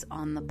legs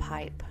on the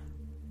pipe.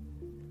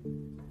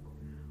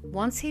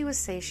 Once he was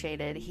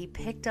satiated, he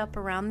picked up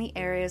around the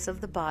areas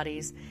of the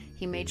bodies.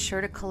 He made sure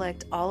to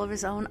collect all of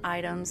his own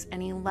items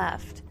and he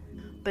left,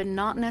 but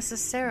not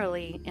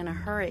necessarily in a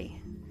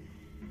hurry.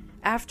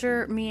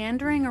 After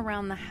meandering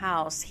around the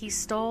house, he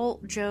stole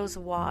Joe's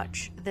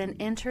watch, then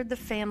entered the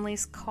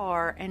family's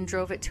car and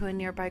drove it to a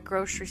nearby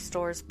grocery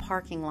store's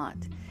parking lot.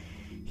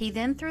 He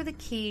then threw the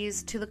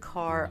keys to the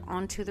car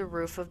onto the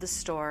roof of the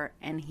store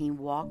and he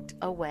walked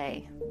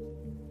away.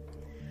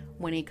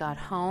 When he got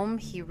home,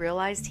 he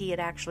realized he had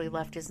actually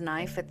left his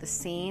knife at the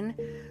scene,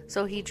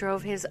 so he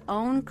drove his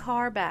own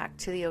car back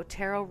to the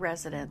Otero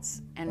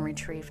residence and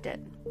retrieved it.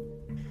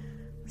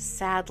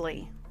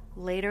 Sadly,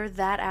 later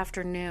that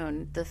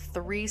afternoon, the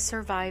 3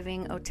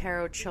 surviving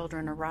Otero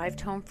children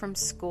arrived home from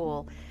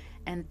school,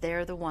 and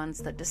they're the ones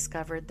that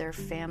discovered their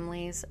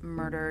family's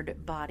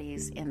murdered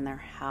bodies in their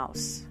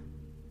house.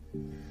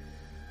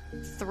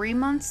 3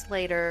 months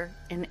later,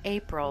 in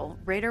April,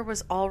 Rader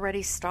was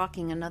already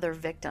stalking another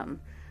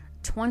victim,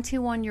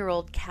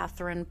 21-year-old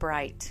Catherine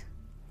Bright.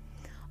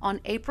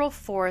 On April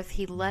 4th,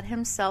 he let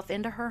himself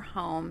into her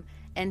home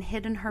and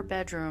hid in her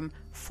bedroom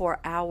for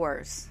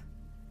hours.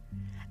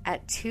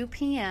 At 2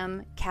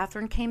 p.m.,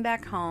 Catherine came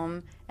back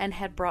home and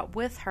had brought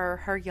with her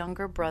her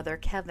younger brother,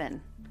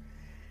 Kevin.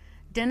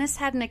 Dennis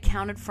hadn't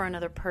accounted for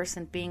another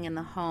person being in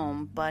the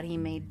home, but he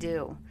made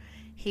do.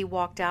 He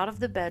walked out of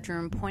the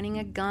bedroom pointing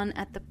a gun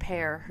at the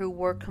pair, who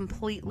were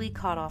completely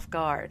caught off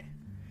guard.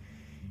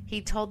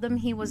 He told them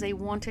he was a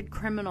wanted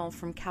criminal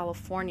from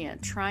California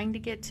trying to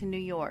get to New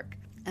York,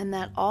 and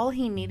that all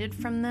he needed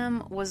from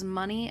them was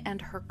money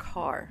and her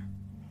car.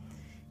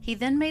 He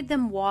then made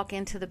them walk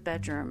into the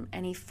bedroom,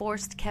 and he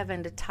forced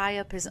Kevin to tie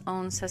up his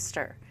own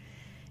sister.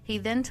 He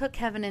then took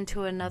Kevin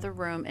into another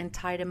room and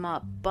tied him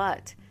up,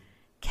 but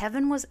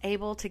Kevin was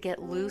able to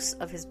get loose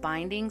of his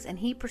bindings, and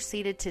he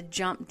proceeded to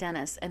jump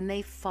Dennis, and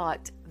they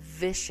fought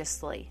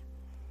viciously.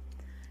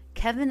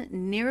 Kevin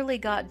nearly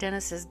got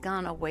Dennis's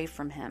gun away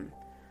from him,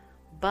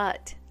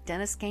 but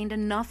Dennis gained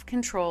enough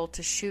control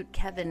to shoot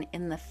Kevin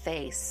in the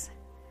face.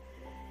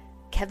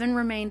 Kevin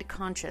remained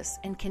conscious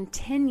and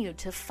continued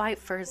to fight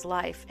for his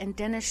life, and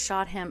Dennis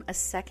shot him a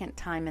second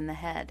time in the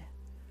head.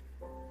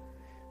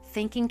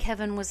 Thinking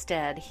Kevin was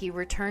dead, he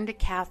returned to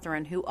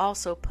Catherine, who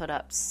also put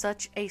up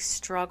such a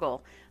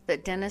struggle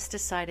that Dennis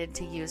decided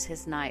to use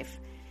his knife.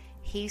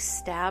 He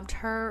stabbed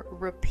her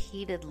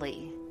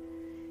repeatedly.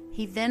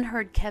 He then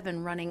heard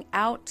Kevin running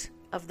out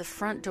of the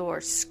front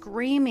door,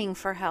 screaming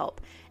for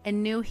help,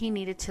 and knew he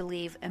needed to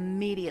leave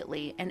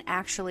immediately, and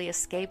actually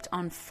escaped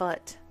on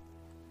foot.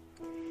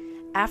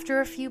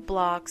 After a few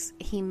blocks,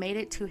 he made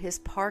it to his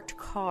parked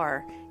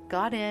car,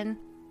 got in,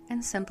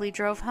 and simply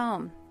drove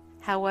home.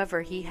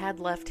 However, he had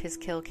left his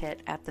kill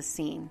kit at the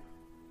scene.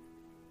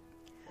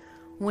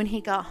 When he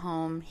got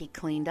home, he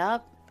cleaned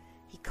up,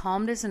 he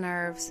calmed his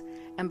nerves,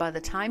 and by the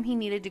time he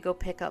needed to go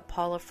pick up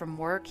Paula from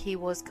work, he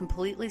was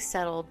completely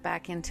settled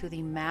back into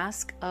the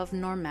mask of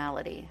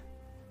normality.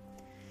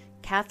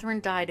 Catherine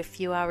died a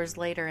few hours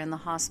later in the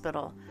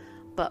hospital,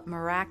 but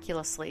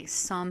miraculously,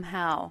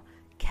 somehow,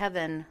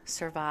 Kevin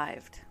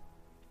survived.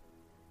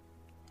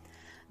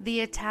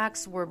 The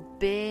attacks were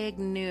big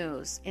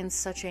news in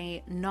such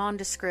a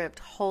nondescript,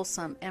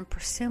 wholesome, and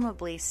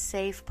presumably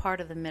safe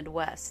part of the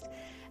Midwest,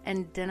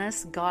 and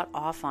Dennis got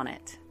off on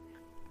it.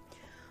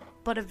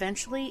 But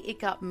eventually it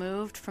got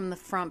moved from the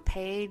front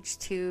page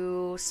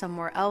to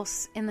somewhere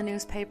else in the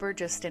newspaper,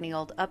 just any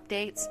old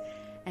updates,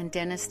 and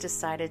Dennis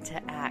decided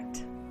to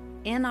act.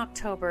 In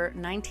October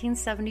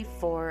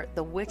 1974,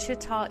 the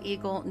Wichita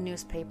Eagle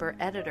newspaper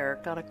editor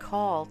got a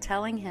call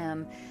telling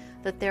him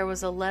that there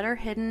was a letter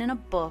hidden in a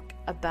book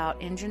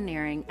about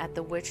engineering at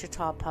the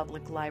Wichita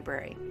Public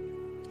Library.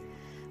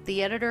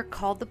 The editor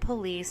called the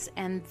police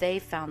and they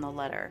found the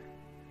letter.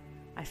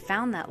 I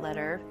found that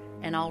letter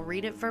and I'll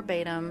read it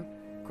verbatim,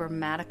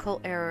 grammatical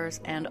errors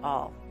and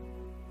all.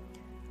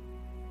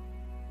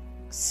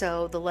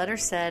 So the letter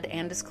said,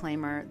 and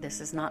disclaimer,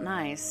 this is not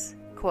nice,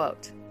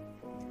 quote,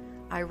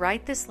 "I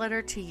write this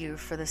letter to you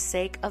for the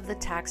sake of the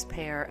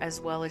taxpayer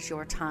as well as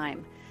your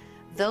time.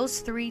 Those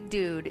 3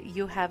 dude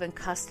you have in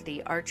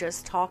custody are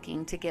just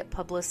talking to get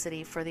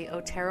publicity for the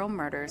Otero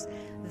murders.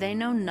 They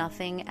know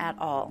nothing at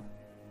all.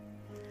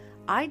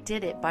 I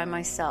did it by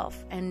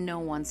myself and no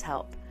one's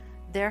help.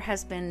 There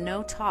has been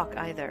no talk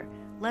either.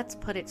 Let's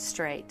put it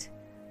straight.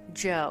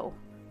 Joe,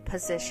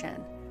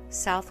 position,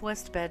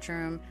 southwest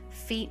bedroom,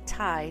 feet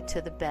tied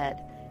to the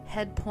bed,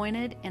 head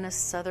pointed in a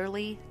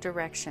southerly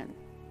direction.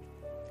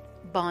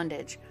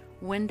 Bondage,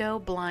 window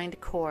blind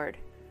cord.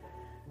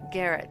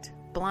 Garrett,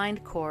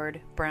 blind cord,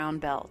 brown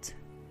belt.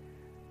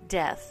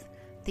 Death,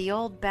 the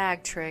old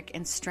bag trick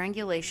and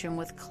strangulation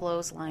with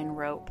clothesline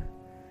rope.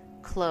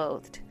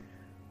 Clothed,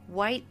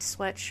 white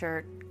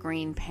sweatshirt,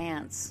 green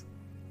pants.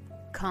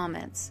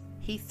 Comments,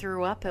 he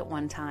threw up at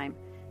one time,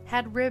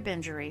 had rib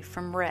injury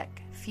from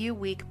wreck few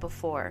week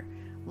before,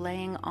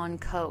 laying on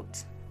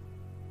coat.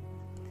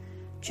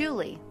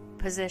 Julie,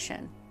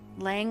 position,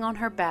 laying on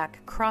her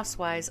back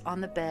crosswise on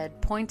the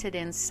bed, pointed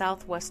in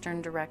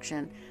southwestern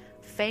direction,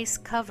 face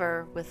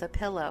cover with a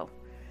pillow.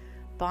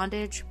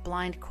 Bondage,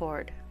 blind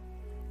cord.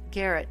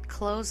 Garrett,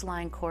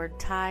 clothesline cord,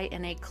 tie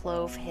in a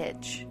clove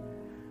hitch.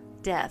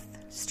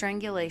 Death,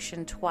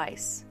 strangulation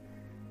twice.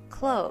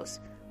 Clothes,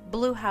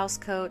 blue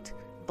housecoat,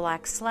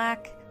 black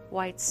slack,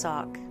 white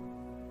sock.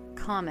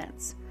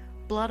 Comments,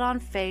 blood on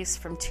face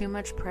from too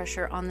much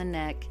pressure on the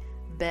neck,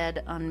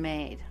 bed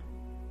unmade.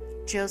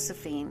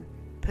 Josephine,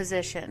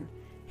 position,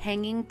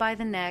 hanging by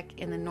the neck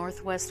in the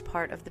northwest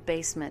part of the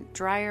basement,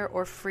 dryer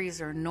or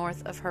freezer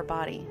north of her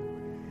body.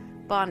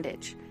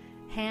 Bondage,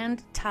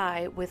 hand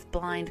tie with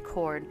blind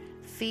cord,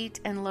 feet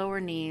and lower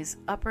knees,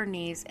 upper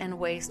knees and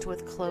waist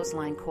with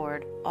clothesline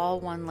cord, all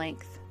one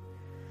length.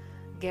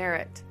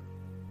 Garrett,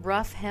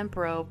 rough hemp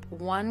rope,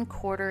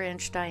 1/4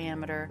 inch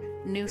diameter,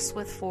 noose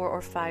with 4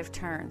 or 5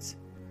 turns.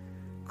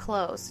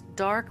 Clothes,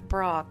 dark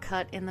bra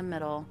cut in the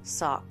middle,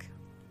 sock.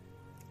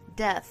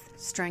 Death,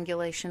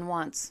 strangulation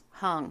once,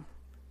 hung.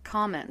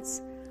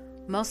 Comments,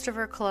 most of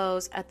her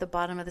clothes at the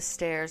bottom of the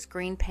stairs,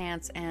 green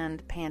pants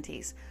and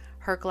panties,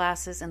 her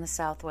glasses in the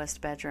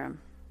southwest bedroom.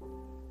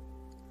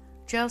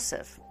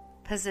 Joseph,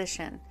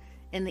 position,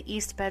 in the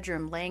east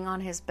bedroom, laying on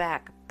his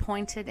back,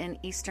 pointed in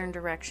eastern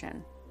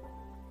direction.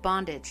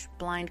 Bondage,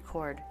 blind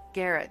cord.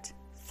 Garrett,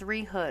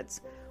 3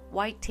 hoods,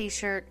 white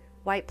t-shirt,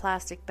 white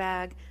plastic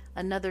bag,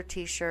 another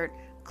t-shirt,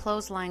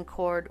 clothesline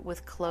cord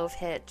with clove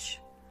hitch.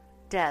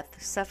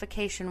 Death,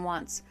 suffocation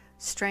once,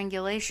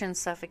 strangulation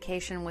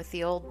suffocation with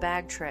the old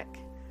bag trick.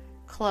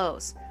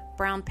 Clothes,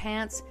 brown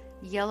pants,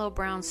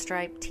 yellow-brown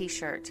striped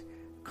t-shirt.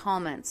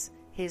 Comments,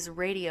 his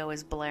radio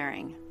is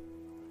blaring.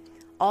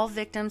 All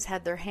victims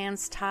had their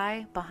hands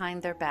tied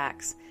behind their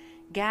backs.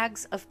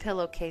 Gags of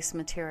pillowcase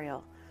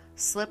material.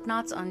 Slip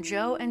knots on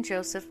Joe and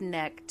Joseph's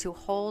neck to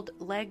hold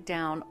leg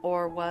down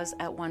or was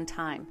at one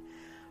time.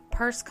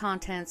 Purse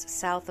contents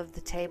south of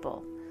the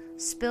table.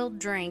 Spilled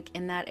drink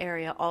in that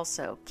area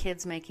also,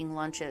 kids making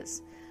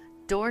lunches.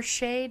 Door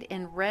shade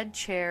in red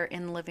chair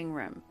in living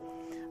room.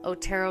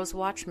 Otero's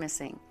watch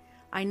missing.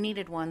 I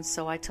needed one,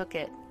 so I took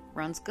it.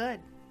 Runs good.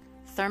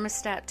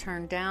 Thermostat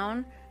turned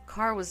down.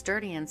 Car was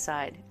dirty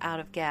inside, out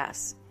of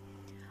gas.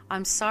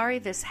 I'm sorry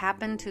this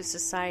happened to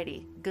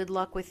society. Good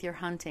luck with your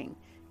hunting.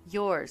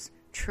 Yours,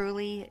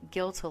 truly,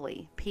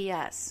 guiltily.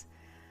 P.S.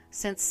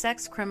 Since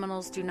sex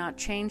criminals do not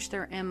change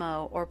their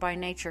MO or by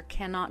nature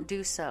cannot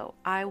do so,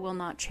 I will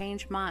not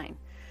change mine.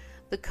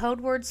 The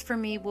code words for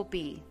me will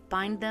be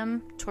bind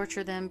them,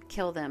 torture them,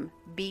 kill them,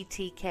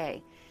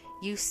 BTK.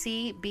 You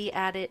see, be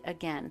at it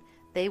again.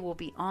 They will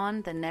be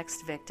on the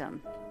next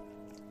victim.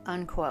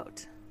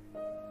 Unquote.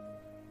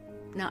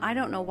 Now, I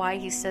don't know why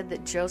he said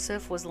that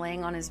Joseph was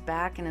laying on his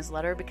back in his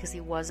letter, because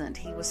he wasn't.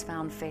 He was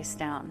found face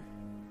down.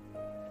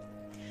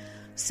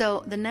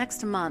 So the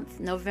next month,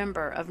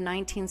 November of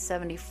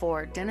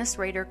 1974, Dennis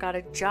Rader got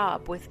a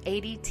job with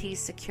ADT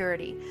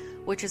Security,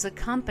 which is a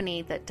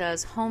company that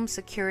does home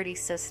security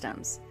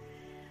systems.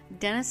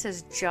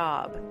 Dennis's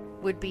job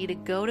would be to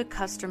go to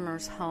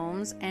customers'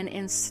 homes and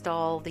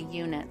install the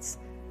units.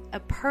 A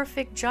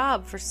perfect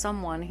job for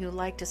someone who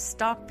liked to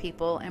stalk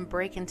people and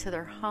break into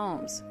their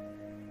homes.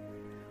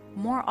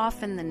 More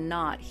often than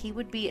not, he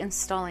would be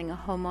installing a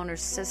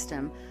homeowner's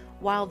system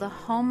while the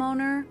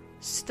homeowner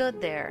stood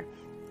there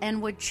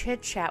and would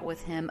chit-chat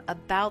with him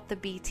about the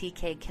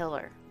BTK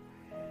killer.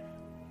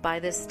 By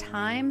this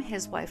time,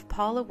 his wife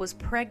Paula was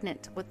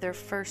pregnant with their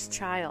first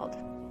child.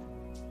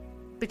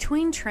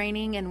 Between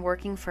training and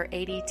working for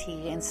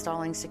ADT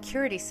installing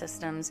security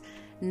systems,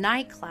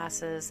 night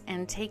classes,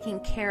 and taking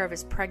care of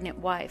his pregnant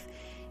wife,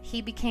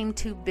 he became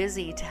too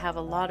busy to have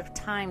a lot of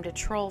time to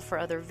troll for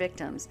other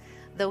victims,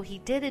 though he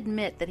did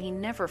admit that he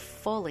never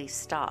fully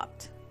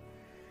stopped.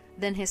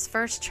 Then his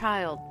first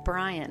child,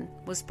 Brian,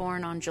 was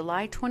born on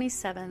July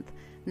 27,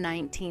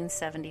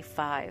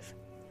 1975.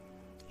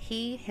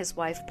 He, his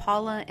wife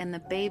Paula, and the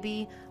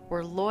baby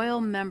were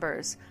loyal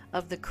members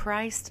of the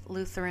Christ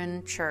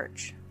Lutheran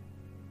Church.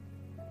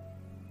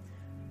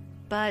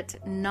 But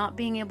not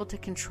being able to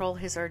control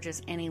his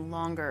urges any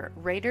longer,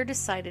 Rader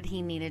decided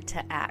he needed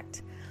to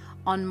act.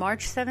 On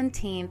March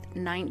 17,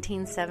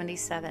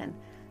 1977,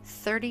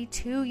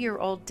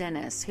 32-year-old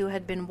Dennis, who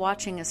had been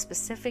watching a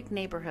specific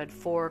neighborhood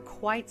for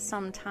quite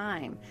some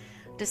time,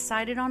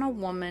 decided on a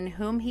woman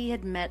whom he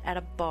had met at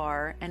a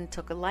bar and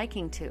took a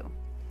liking to.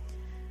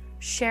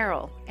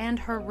 Cheryl and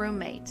her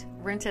roommate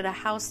rented a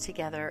house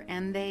together,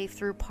 and they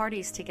threw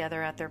parties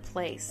together at their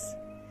place.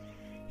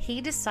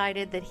 He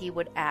decided that he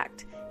would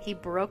act. He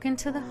broke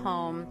into the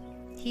home.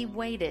 He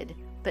waited,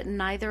 but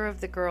neither of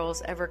the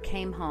girls ever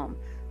came home,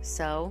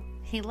 so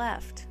he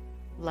left.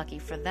 Lucky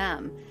for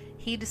them,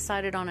 he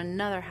decided on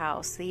another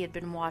house that he had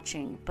been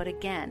watching, but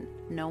again,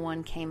 no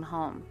one came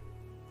home.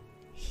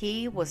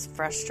 He was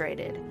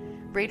frustrated.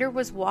 Rader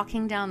was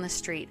walking down the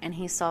street and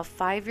he saw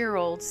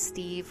 5-year-old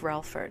Steve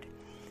Relford.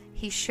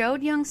 He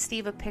showed young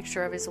Steve a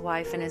picture of his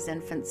wife and his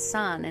infant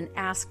son and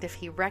asked if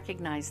he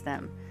recognized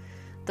them.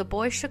 The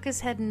boy shook his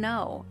head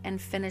no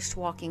and finished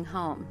walking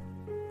home.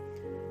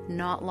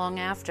 Not long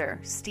after,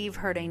 Steve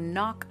heard a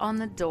knock on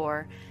the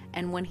door,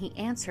 and when he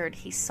answered,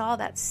 he saw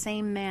that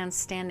same man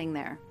standing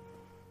there.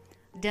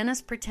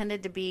 Dennis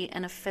pretended to be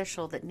an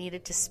official that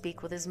needed to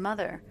speak with his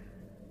mother,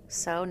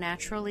 so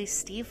naturally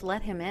Steve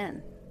let him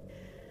in.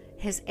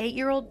 His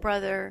 8-year-old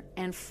brother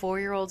and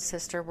 4-year-old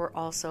sister were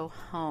also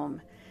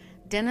home.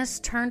 Dennis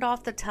turned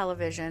off the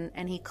television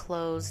and he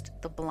closed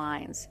the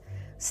blinds.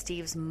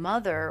 Steve's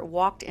mother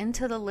walked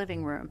into the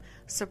living room,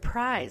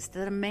 surprised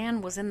that a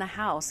man was in the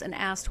house, and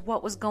asked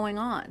what was going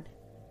on.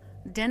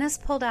 Dennis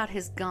pulled out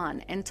his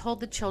gun and told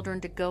the children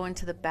to go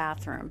into the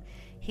bathroom.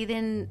 He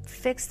then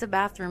fixed the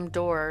bathroom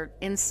door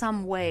in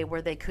some way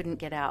where they couldn't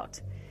get out.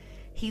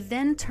 He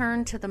then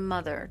turned to the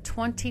mother,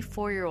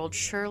 24-year-old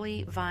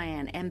Shirley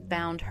Vian, and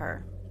bound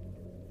her.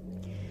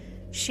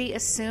 She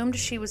assumed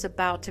she was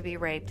about to be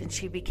raped and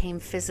she became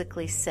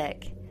physically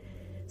sick.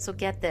 So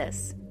get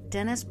this.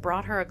 Dennis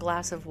brought her a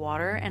glass of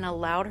water and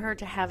allowed her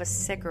to have a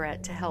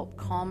cigarette to help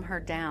calm her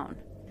down.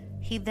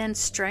 He then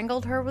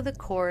strangled her with a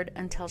cord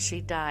until she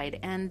died,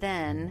 and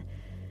then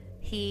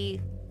he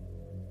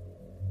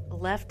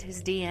left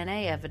his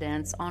DNA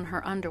evidence on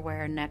her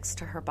underwear next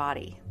to her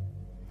body.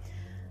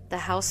 The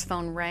house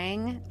phone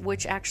rang,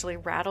 which actually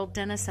rattled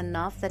Dennis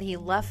enough that he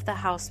left the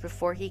house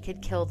before he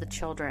could kill the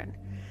children.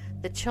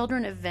 The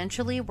children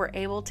eventually were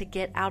able to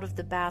get out of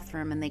the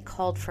bathroom and they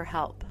called for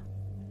help.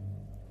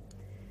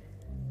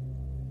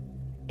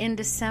 In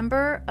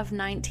December of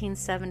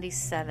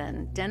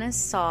 1977, Dennis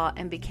saw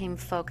and became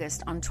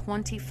focused on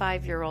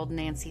 25-year-old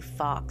Nancy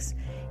Fox.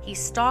 He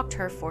stalked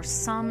her for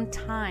some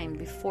time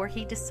before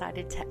he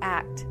decided to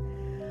act.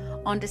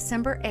 On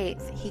December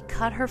 8th, he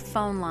cut her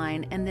phone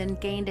line and then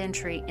gained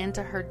entry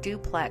into her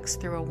duplex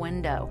through a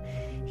window.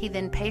 He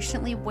then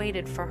patiently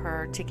waited for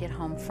her to get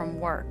home from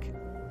work.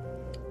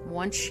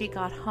 Once she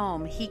got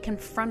home, he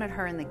confronted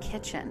her in the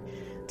kitchen,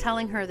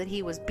 telling her that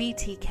he was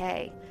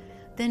BTK,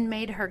 then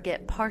made her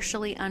get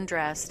partially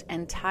undressed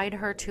and tied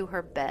her to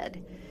her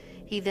bed.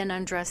 He then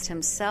undressed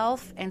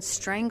himself and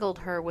strangled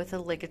her with a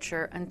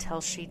ligature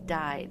until she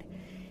died.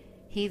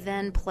 He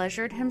then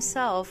pleasured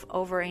himself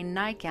over a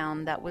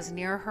nightgown that was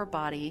near her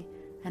body,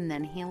 and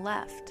then he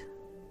left.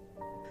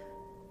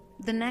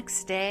 The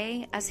next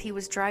day, as he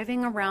was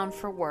driving around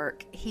for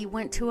work, he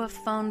went to a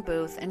phone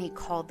booth and he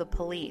called the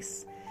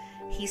police.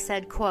 He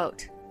said,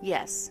 quote,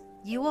 "Yes,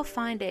 you will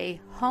find a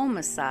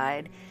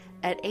homicide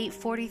at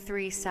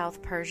 843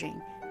 South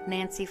Pershing,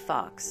 Nancy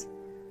Fox.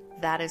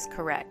 That is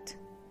correct,"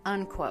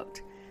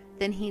 unquote.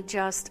 Then he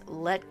just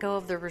let go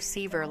of the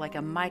receiver like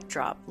a mic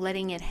drop,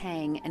 letting it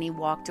hang, and he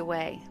walked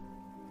away.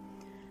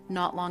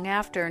 Not long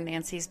after,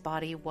 Nancy's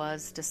body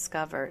was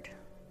discovered.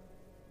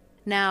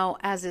 Now,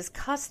 as is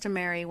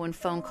customary when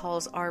phone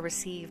calls are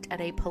received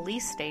at a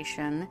police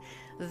station,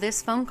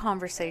 this phone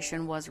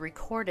conversation was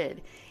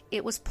recorded.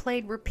 It was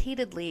played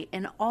repeatedly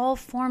in all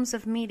forms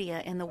of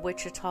media in the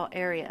Wichita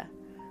area.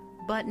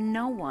 But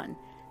no one,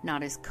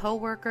 not his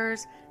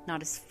co-workers,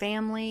 not his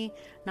family,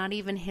 not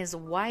even his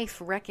wife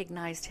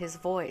recognized his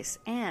voice.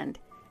 And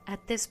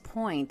at this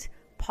point,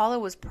 Paula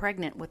was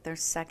pregnant with their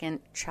second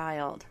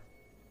child.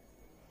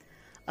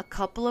 A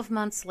couple of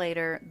months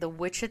later, the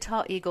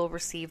Wichita Eagle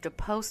received a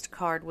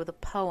postcard with a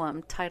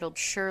poem titled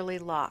Shirley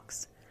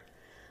Locks.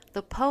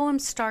 The poem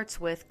starts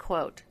with,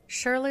 quote,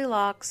 Shirley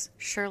Locks,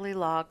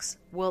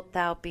 wilt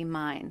thou be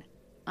mine,"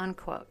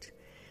 unquote.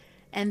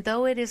 And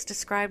though it is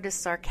described as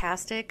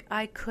sarcastic,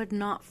 I could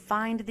not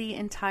find the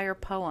entire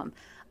poem,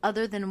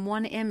 other than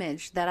one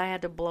image that I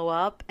had to blow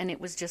up, and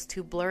it was just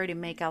too blurry to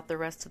make out the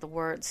rest of the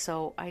words,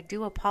 so I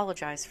do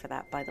apologize for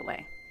that, by the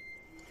way.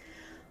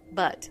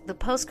 But the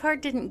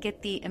postcard didn't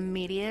get the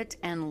immediate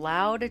and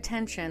loud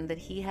attention that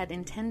he had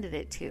intended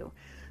it to.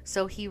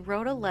 So he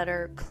wrote a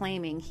letter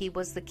claiming he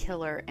was the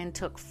killer and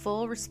took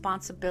full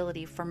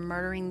responsibility for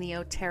murdering the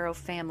Otero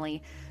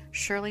family,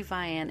 Shirley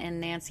Vian and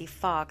Nancy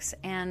Fox,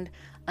 and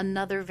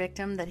another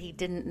victim that he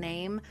didn't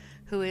name,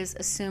 who is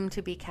assumed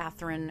to be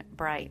Catherine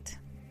Bright.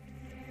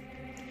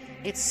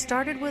 It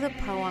started with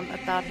a poem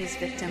about his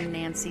victim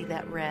Nancy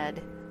that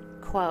read,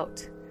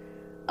 quote,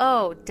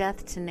 "Oh,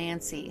 death to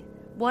Nancy,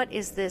 what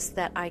is this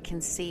that I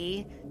can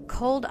see?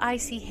 Cold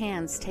icy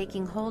hands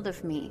taking hold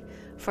of me,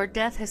 for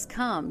death has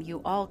come,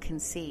 you all can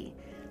see.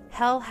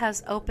 Hell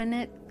has opened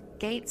it,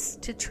 gates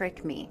to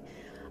trick me.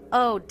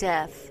 Oh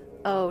death,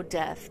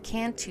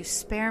 can't you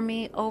spare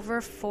me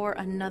over for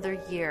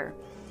another year?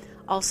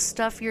 I'll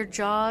stuff your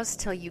jaws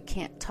till you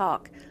can't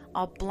talk.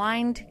 I'll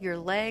blind your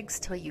legs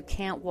till you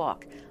can't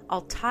walk.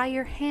 I'll tie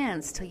your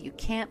hands till you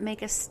can't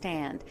make a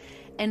stand.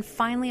 And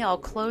finally I'll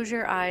close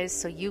your eyes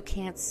so you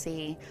can't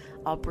see.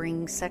 I'll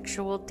bring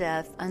sexual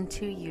death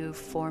unto you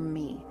for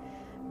me.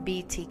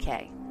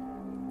 BTK."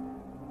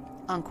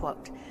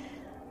 Unquote.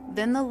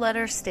 Then the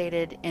letter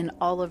stated in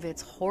all of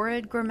its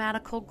horrid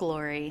grammatical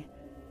glory,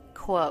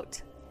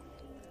 quote,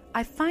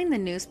 "I find the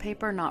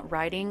newspaper not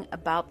writing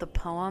about the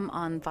poem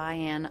on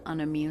Vian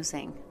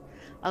unamusing.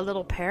 A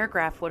little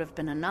paragraph would have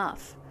been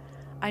enough.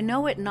 I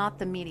know it not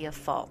the media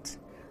fault.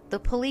 The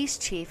police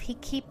chief, he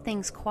keep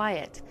things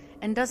quiet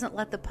and doesn't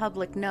let the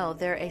public know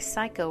they're a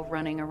psycho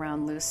running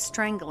around loose,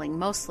 strangling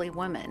mostly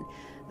women.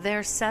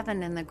 There's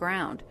 7 in the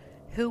ground.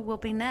 Who will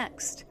be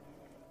next?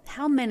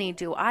 How many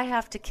do I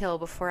have to kill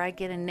before I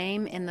get a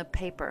name in the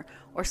paper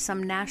or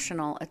some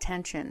national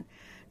attention?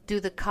 Do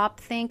the cop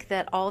think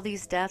that all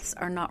these deaths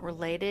are not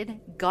related?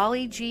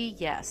 Golly gee,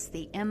 yes,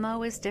 the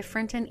MO is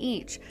different in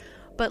each.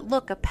 But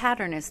look, a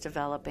pattern is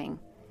developing.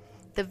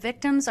 The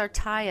victims are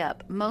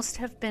tie-up. Most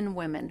have been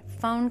women.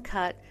 Phone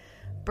cut.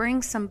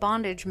 Bring some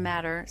bondage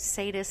matter,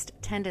 sadist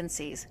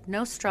tendencies.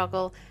 No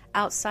struggle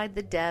outside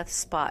the death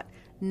spot.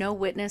 No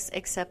witness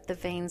except the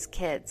Vane's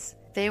kids.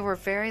 They were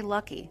very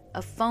lucky.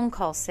 A phone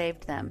call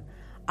saved them.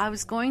 I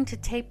was going to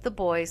tape the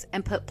boys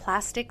and put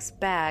plastic's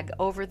bag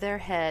over their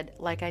head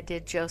like I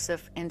did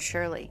Joseph and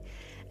Shirley,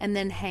 and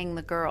then hang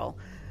the girl.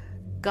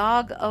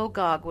 Gog, oh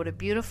Gog, what a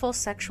beautiful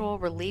sexual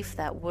relief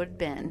that would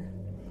been.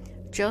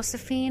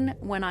 Josephine,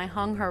 when I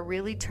hung her,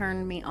 really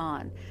turned me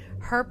on.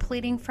 Her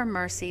pleading for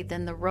mercy,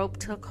 then the rope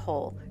took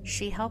hold.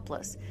 She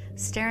helpless,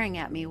 staring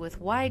at me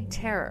with wide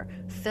terror.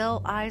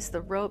 Phil eyes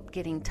the rope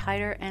getting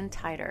tighter and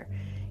tighter.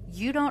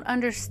 You don't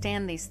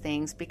understand these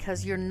things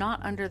because you're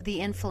not under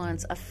the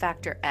influence of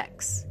Factor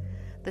X.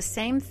 The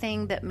same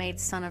thing that made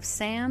Son of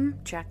Sam,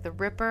 Jack the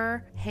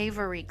Ripper,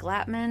 Havery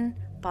Glatman,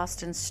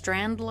 Boston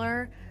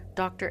Strangler,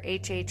 Dr.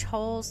 H.H.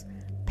 Holes,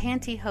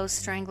 Pantyhose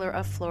Strangler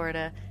of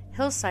Florida,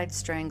 Hillside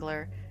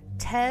Strangler,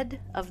 Ted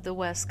of the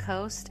West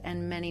Coast,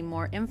 and many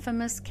more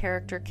infamous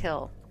character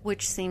kill,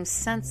 which seems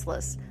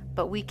senseless,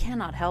 but we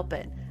cannot help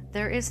it.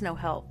 There is no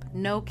help,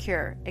 no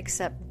cure,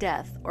 except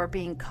death or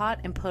being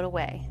caught and put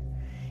away.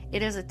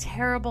 It is a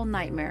terrible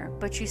nightmare,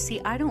 but you see,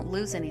 I don't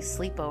lose any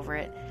sleep over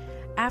it.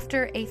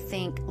 After a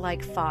think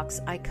like Fox,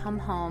 I come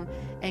home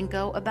and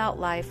go about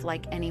life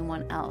like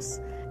anyone else,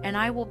 and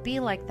I will be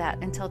like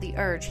that until the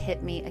urge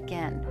hit me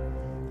again.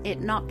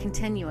 It not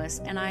continuous,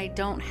 and I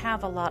don't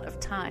have a lot of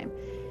time.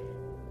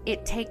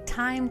 It take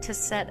time to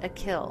set a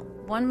kill.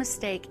 One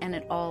mistake and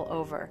it all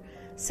over.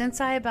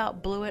 Since I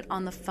about blew it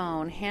on the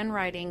phone,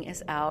 handwriting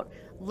is out,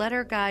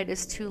 letter guide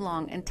is too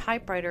long, and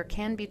typewriter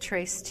can be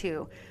traced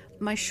too.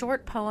 My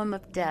short poem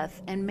of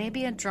death, and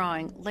maybe a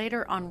drawing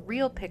later on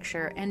real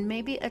picture, and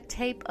maybe a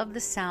tape of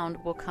the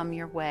sound will come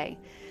your way.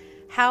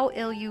 How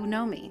ill you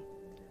know me.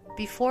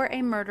 Before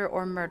a murder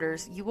or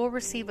murders, you will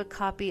receive a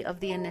copy of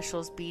the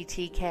initials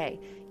BTK.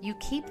 You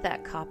keep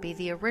that copy,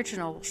 the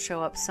original will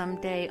show up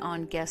someday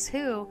on Guess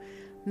Who?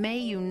 May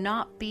you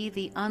not be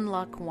the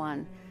unluck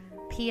one.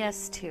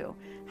 PS2.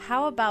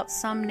 How about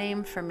some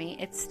name for me?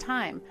 It's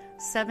time.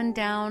 7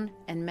 down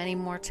and many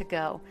more to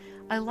go.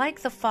 I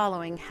like the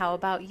following. How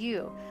about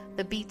you?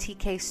 The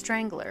BTK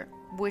Strangler,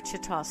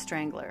 Wichita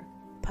Strangler,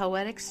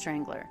 Poetic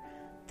Strangler,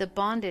 the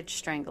Bondage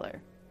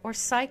Strangler, or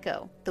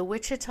Psycho, the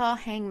Wichita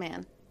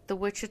Hangman, the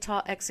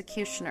Wichita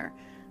Executioner,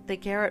 the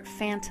Garrett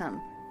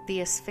Phantom, the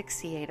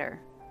Asphyxiator.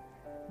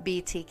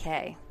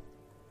 BTK.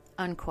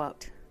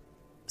 Unquote.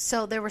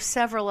 So there were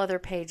several other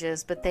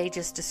pages, but they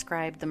just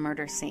described the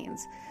murder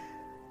scenes.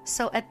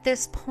 So at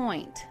this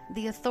point,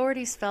 the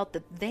authorities felt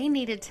that they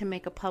needed to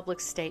make a public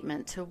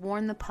statement to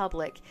warn the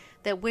public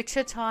that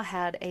Wichita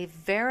had a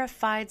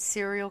verified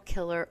serial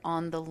killer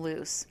on the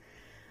loose.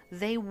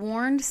 They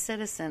warned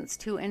citizens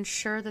to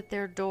ensure that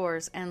their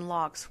doors and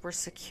locks were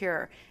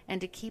secure and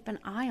to keep an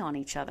eye on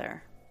each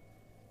other.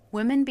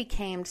 Women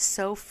became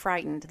so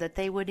frightened that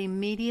they would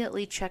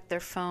immediately check their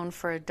phone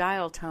for a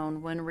dial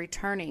tone when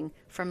returning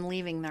from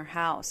leaving their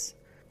house.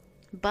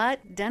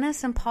 But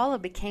Dennis and Paula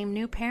became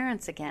new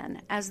parents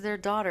again, as their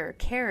daughter,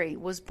 Carrie,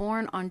 was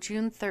born on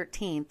June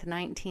 13,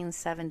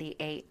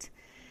 1978.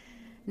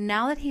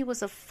 Now that he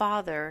was a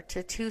father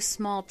to 2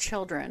 small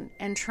children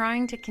and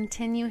trying to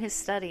continue his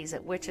studies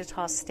at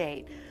Wichita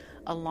State,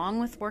 along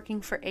with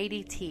working for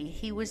ADT,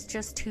 he was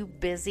just too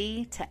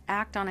busy to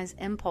act on his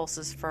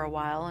impulses for a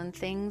while, and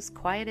things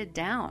quieted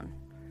down.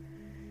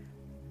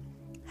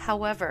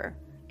 However,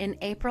 in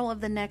April of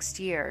the next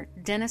year,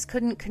 Dennis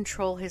couldn't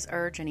control his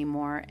urge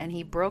anymore, and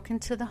he broke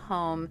into the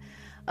home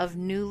of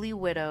newly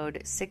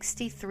widowed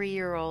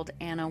 63-year-old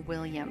Anna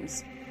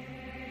Williams.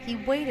 He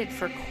waited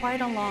for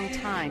quite a long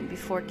time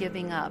before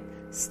giving up,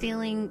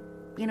 stealing,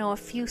 a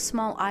few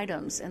small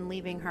items and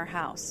leaving her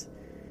house.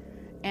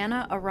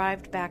 Anna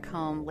arrived back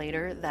home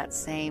later that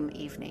same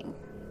evening.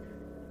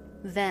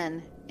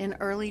 Then, in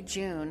early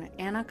June,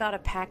 Anna got a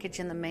package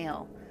in the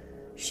mail.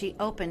 She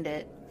opened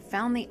it,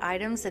 found the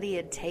items that he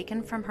had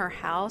taken from her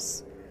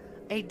house,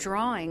 a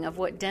drawing of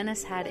what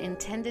Dennis had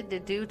intended to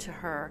do to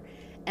her,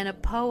 and a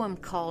poem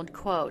called,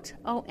 quote,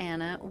 "Oh,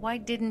 Anna, why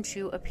didn't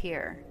you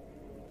appear?"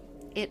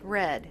 It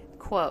read,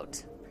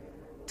 quote,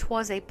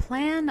 "'Twas a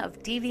plan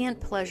of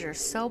deviant pleasure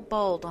so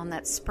bold on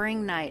that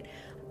spring night,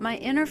 my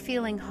inner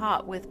feeling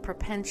hot with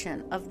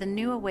propension of the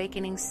new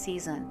awakening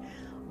season,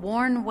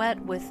 worn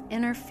wet with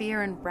inner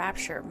fear and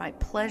rapture, my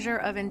pleasure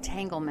of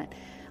entanglement,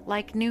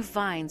 like new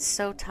vines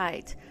so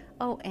tight.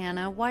 Oh,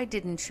 Anna, why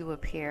didn't you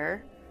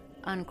appear?"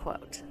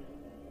 Unquote.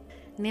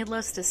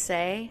 Needless to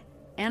say,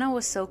 Anna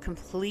was so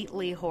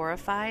completely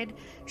horrified,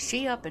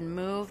 she up and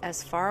moved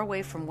as far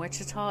away from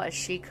Wichita as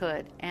she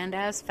could, and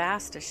as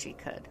fast as she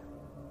could.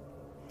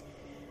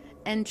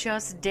 And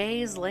just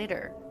days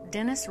later,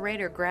 Dennis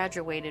Rader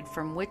graduated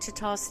from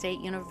Wichita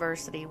State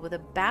University with a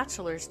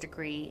bachelor's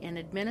degree in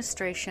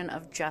administration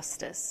of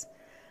justice.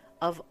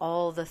 Of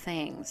all the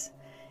things.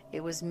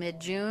 It was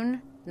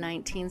mid-June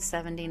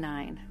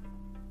 1979.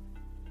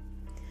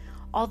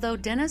 Although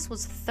Dennis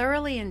was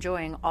thoroughly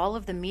enjoying all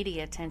of the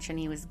media attention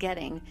he was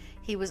getting,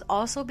 he was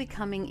also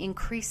becoming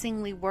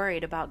increasingly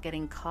worried about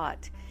getting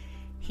caught.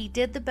 He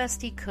did the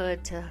best he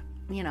could to,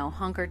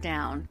 hunker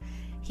down.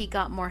 He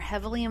got more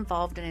heavily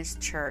involved in his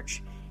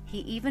church. He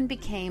even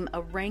became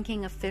a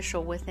ranking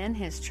official within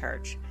his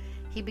church.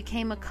 He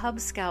became a Cub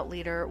Scout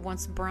leader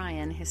once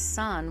Brian, his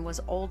son,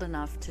 was old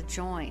enough to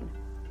join.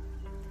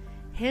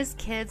 His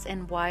kids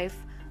and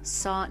wife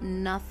saw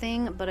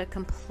nothing but a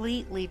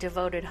completely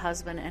devoted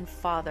husband and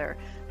father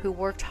who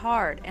worked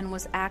hard and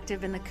was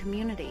active in the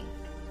community.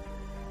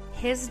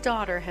 His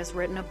daughter has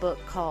written a book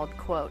called,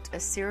 quote, "A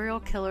Serial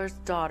Killer's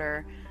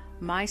Daughter,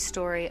 My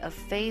Story of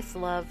Faith,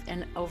 Love,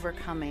 and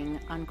Overcoming,"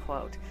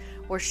 unquote,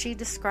 where she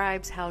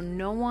describes how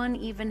no one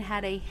even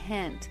had a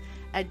hint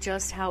at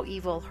just how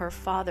evil her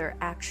father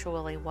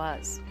actually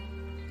was.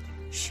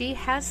 She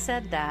has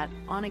said that,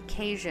 on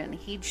occasion,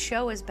 he'd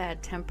show his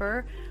bad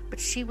temper, but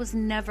she was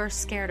never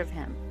scared of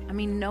him.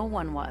 No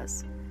one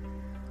was.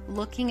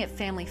 Looking at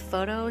family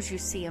photos, you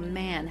see a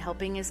man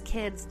helping his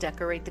kids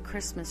decorate the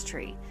Christmas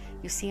tree.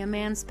 You see a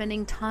man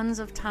spending tons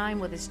of time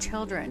with his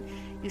children.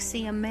 You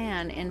see a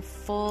man in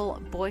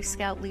full Boy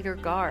Scout leader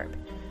garb.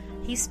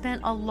 He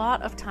spent a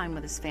lot of time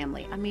with his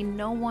family.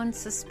 No one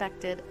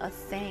suspected a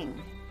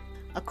thing.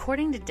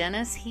 According to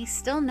Dennis, he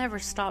still never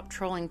stopped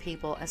trolling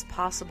people as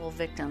possible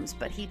victims,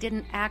 but he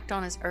didn't act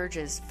on his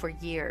urges for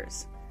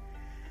years.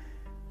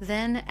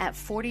 Then, at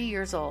 40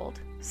 years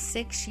old,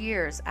 6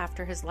 years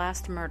after his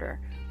last murder,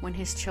 when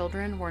his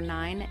children were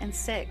 9 and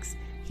 6,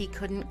 he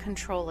couldn't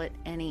control it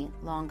any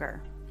longer.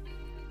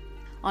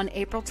 On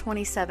April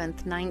 27,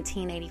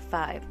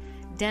 1985,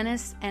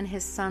 Dennis and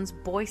his son's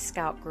Boy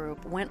Scout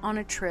group went on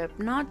a trip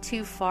not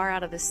too far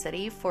out of the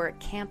city for a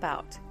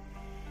campout.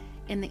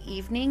 In the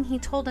evening, he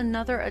told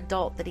another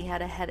adult that he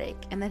had a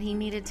headache and that he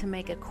needed to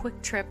make a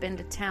quick trip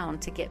into town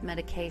to get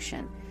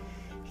medication.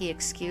 He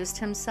excused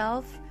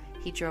himself,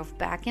 he drove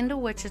back into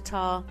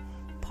Wichita,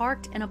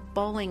 parked in a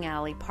bowling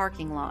alley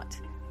parking lot,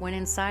 went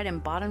inside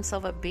and bought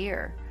himself a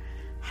beer.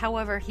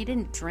 However, he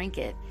didn't drink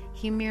it.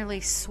 He merely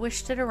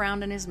swished it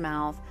around in his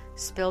mouth,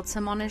 spilled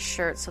some on his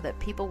shirt so that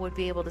people would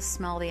be able to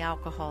smell the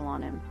alcohol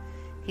on him.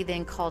 He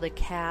then called a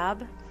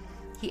cab.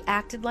 He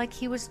acted like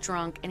he was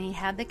drunk, and he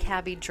had the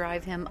cabbie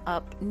drive him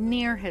up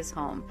near his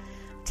home,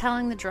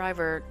 telling the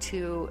driver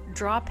to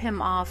drop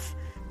him off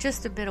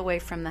just a bit away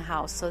from the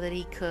house so that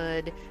he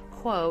could,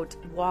 quote,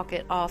 walk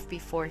it off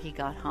before he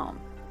got home.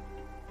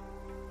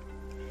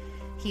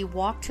 He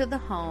walked to the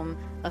home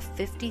of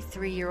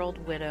 53-year-old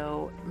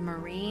widow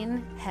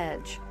Maureen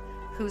Hedge,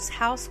 whose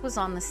house was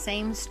on the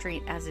same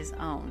street as his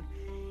own.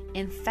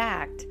 In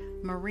fact,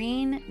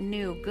 Maureen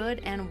knew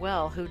good and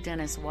well who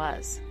Dennis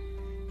was.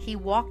 He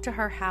walked to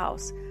her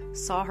house,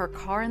 saw her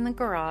car in the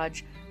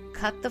garage,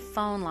 cut the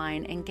phone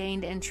line, and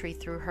gained entry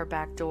through her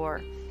back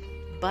door.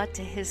 But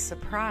to his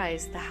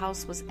surprise, the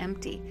house was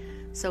empty,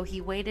 so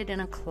he waited in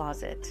a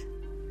closet.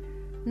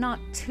 Not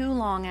too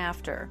long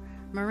after,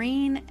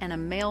 Maureen and a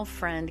male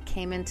friend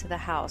came into the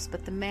house,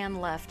 but the man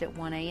left at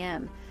 1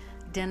 a.m.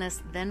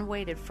 Dennis then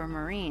waited for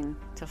Maureen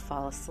to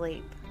fall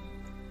asleep.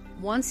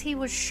 Once he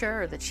was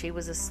sure that she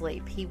was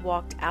asleep, he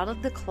walked out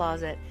of the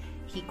closet,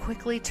 he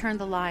quickly turned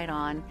the light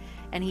on,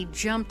 and he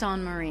jumped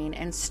on Maureen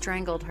and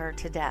strangled her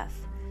to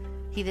death.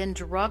 He then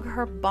drug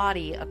her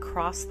body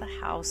across the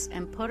house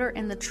and put her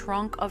in the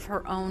trunk of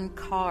her own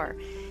car.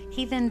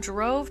 He then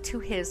drove to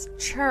his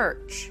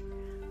church,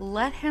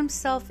 let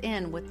himself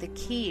in with the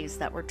keys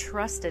that were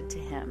trusted to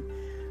him,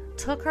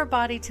 took her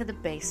body to the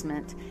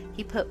basement.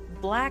 He put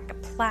black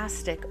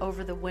plastic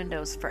over the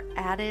windows for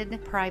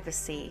added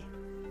privacy.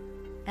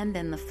 And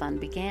then the fun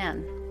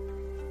began.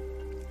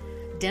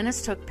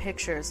 Dennis took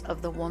pictures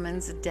of the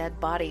woman's dead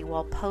body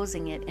while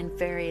posing it in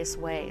various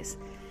ways.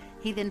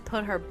 He then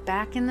put her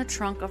back in the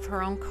trunk of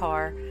her own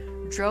car,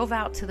 drove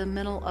out to the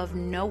middle of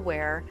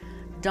nowhere,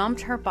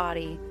 dumped her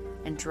body,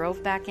 and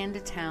drove back into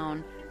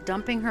town,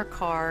 dumping her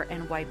car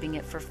and wiping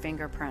it for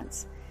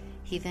fingerprints.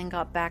 He then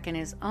got back in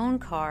his own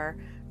car,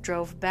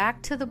 drove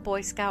back to the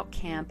Boy Scout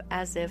camp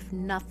as if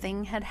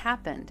nothing had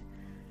happened,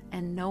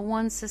 and no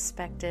one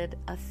suspected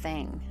a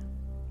thing.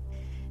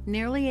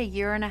 Nearly a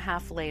year and a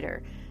half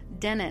later,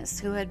 Dennis,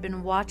 who had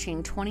been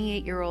watching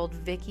 28-year-old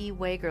Vicki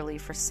Wagerly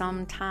for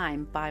some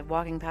time by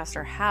walking past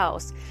her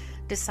house,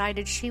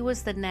 decided she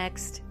was the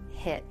next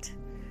hit.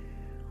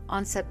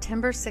 On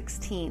September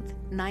 16,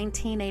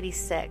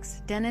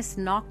 1986, Dennis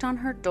knocked on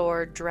her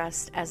door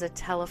dressed as a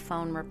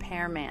telephone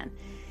repairman.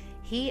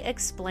 He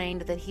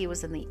explained that he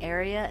was in the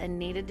area and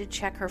needed to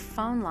check her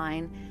phone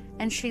line,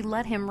 and she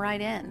let him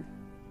right in.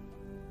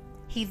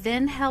 He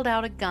then held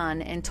out a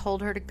gun and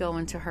told her to go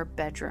into her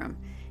bedroom.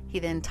 He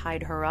then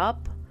tied her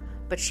up,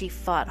 but she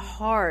fought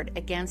hard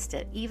against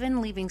it,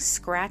 even leaving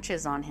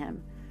scratches on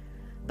him.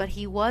 But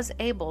he was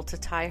able to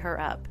tie her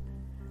up.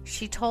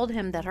 She told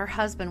him that her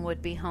husband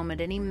would be home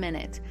at any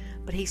minute,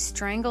 but he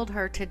strangled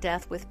her to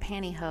death with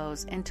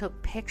pantyhose and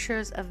took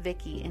pictures of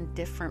Vicki in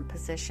different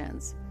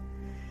positions.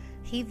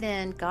 He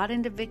then got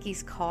into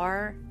Vicki's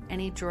car and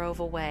he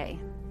drove away.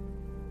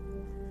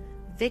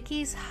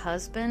 Vicki's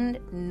husband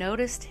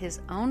noticed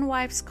his own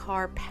wife's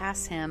car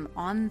pass him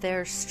on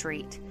their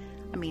street.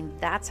 I mean,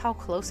 that's how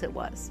close it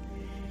was.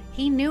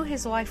 He knew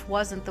his wife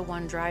wasn't the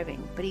one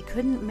driving, but he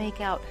couldn't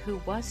make out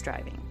who was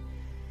driving.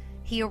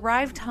 He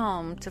arrived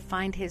home to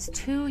find his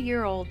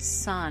 2-year-old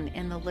son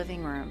in the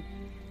living room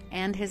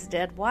and his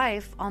dead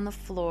wife on the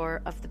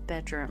floor of the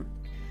bedroom.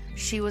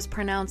 She was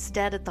pronounced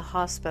dead at the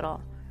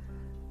hospital.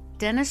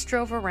 Dennis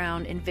drove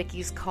around in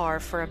Vicki's car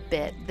for a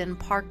bit, then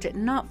parked it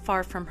not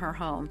far from her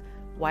home,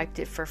 wiped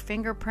it for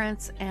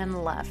fingerprints,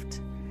 and left.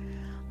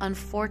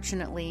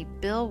 Unfortunately,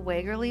 Bill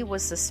Wagerly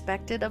was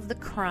suspected of the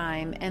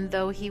crime, and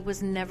though he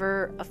was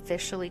never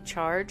officially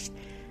charged,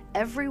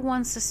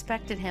 everyone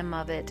suspected him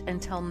of it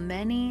until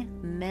many,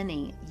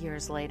 many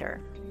years later.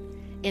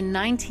 In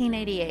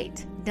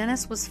 1988,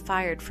 Dennis was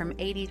fired from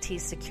ADT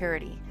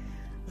Security,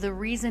 the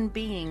reason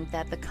being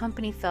that the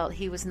company felt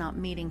he was not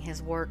meeting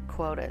his work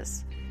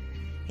quotas.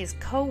 His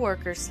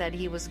co-workers said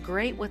he was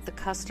great with the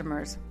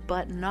customers,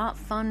 but not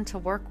fun to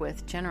work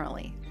with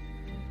generally.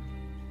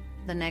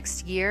 The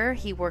next year,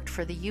 he worked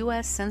for the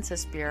U.S.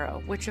 Census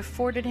Bureau, which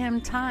afforded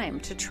him time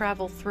to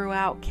travel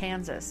throughout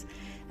Kansas,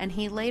 and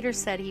he later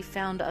said he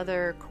found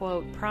other,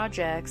 quote,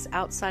 projects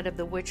outside of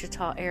the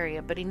Wichita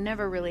area, but he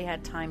never really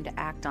had time to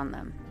act on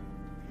them.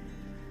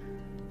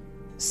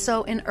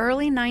 So in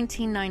early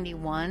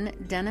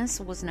 1991, Dennis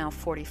was now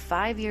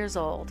 45 years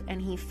old,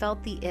 and he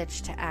felt the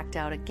itch to act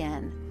out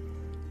again.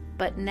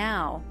 But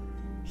now,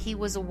 he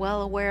was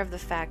well aware of the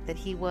fact that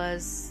he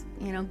was,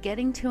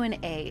 getting to an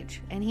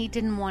age, and he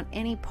didn't want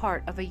any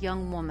part of a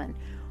young woman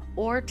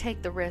or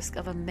take the risk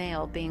of a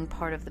male being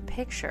part of the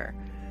picture.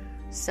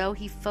 So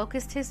he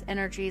focused his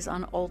energies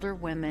on older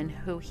women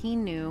who he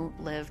knew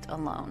lived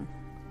alone.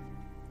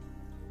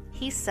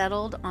 He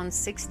settled on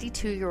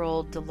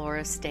 62-year-old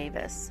Dolores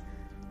Davis.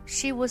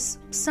 She was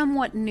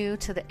somewhat new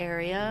to the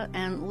area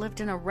and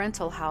lived in a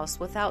rental house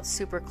without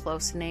super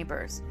close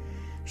neighbors.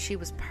 She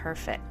was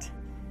perfect.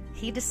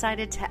 He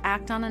decided to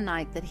act on a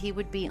night that he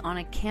would be on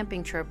a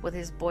camping trip with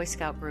his Boy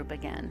Scout group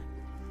again.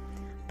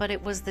 But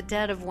it was the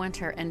dead of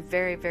winter and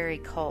very, very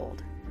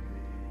cold.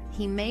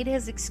 He made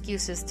his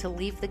excuses to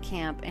leave the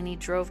camp and he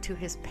drove to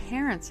his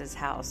parents'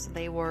 house.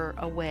 They were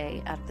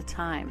away at the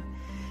time.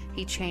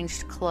 He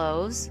changed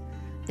clothes,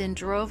 then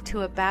drove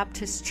to a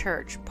Baptist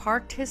church,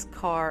 parked his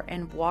car,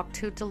 and walked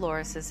to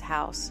Dolores'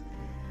 house.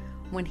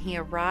 When he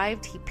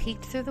arrived, he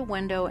peeked through the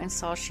window and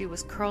saw she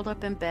was curled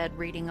up in bed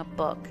reading a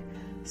book.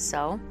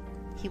 So,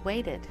 he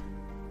waited.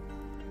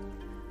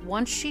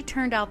 Once she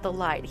turned out the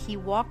light, he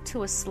walked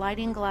to a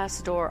sliding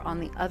glass door on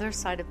the other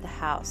side of the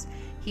house.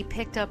 He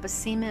picked up a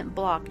cement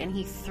block and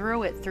he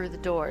threw it through the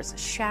doors,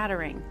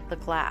 shattering the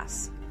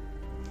glass.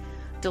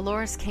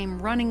 Dolores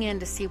came running in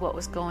to see what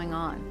was going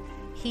on.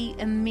 He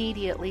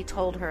immediately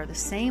told her the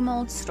same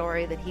old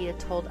story that he had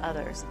told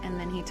others, and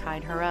then he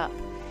tied her up.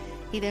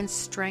 He then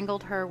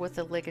strangled her with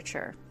a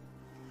ligature.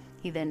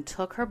 He then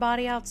took her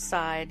body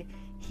outside.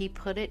 He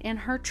put it in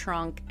her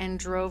trunk and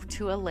drove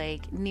to a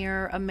lake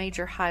near a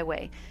major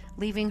highway,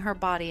 leaving her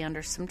body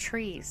under some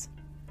trees.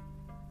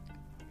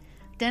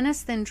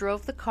 Dennis then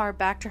drove the car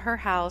back to her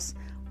house,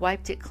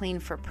 wiped it clean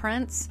for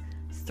prints,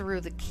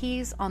 threw the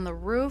keys on the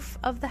roof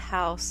of the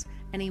house,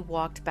 and he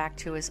walked back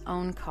to his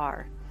own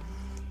car.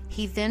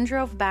 He then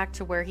drove back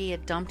to where he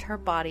had dumped her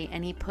body,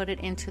 and he put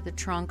it into the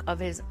trunk of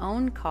his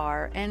own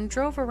car and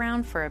drove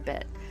around for a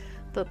bit,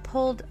 but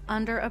pulled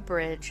under a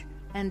bridge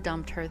and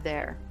dumped her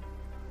there.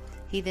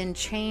 He then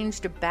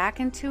changed back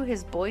into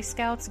his Boy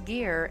Scouts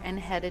gear and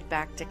headed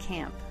back to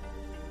camp.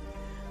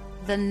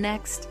 The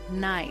next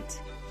night,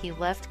 he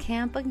left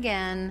camp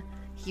again.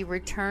 He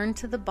returned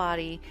to the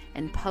body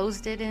and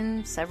posed it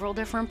in several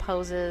different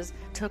poses,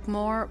 took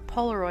more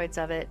Polaroids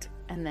of it,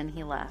 and then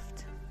he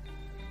left.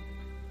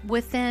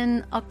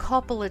 Within a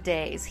couple of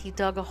days, he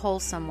dug a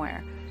hole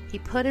somewhere. He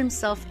put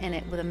himself in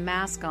it with a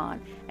mask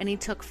on, and he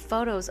took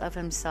photos of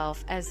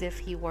himself as if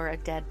he were a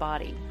dead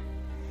body.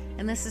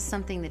 And this is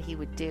something that he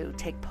would do,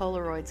 take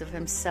Polaroids of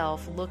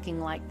himself looking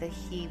like that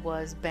he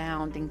was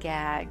bound and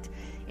gagged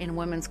in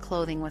women's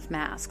clothing with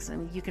masks.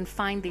 And you can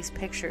find these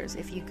pictures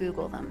if you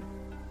Google them.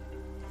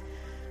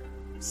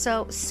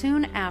 So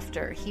soon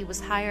after, he was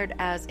hired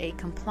as a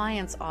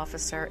compliance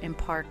officer in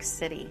Park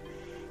City.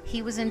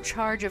 He was in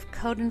charge of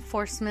code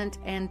enforcement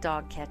and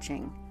dog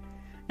catching.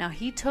 Now,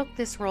 he took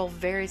this role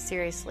very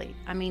seriously.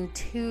 I mean,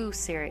 too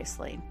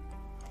seriously.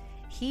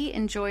 He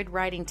enjoyed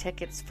writing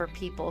tickets for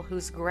people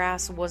whose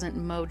grass wasn't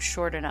mowed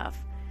short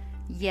enough.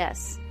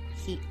 Yes,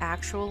 he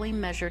actually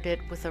measured it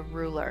with a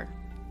ruler.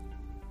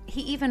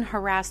 He even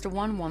harassed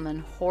one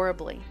woman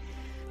horribly.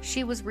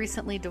 She was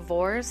recently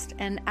divorced,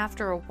 and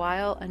after a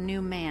while, a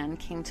new man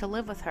came to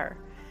live with her.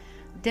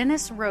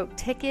 Dennis wrote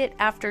ticket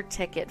after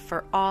ticket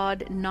for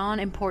odd,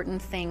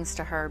 non-important things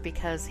to her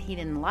because he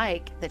didn't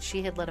like that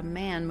she had let a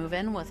man move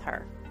in with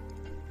her.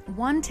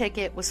 One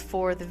ticket was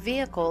for the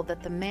vehicle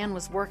that the man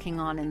was working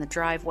on in the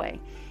driveway.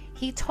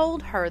 He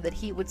told her that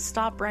he would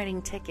stop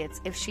writing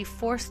tickets if she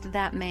forced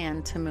that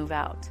man to move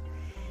out.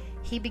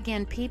 He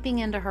began peeping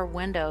into her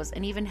windows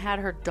and even had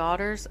her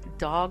daughter's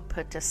dog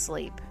put to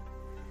sleep.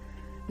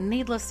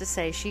 Needless to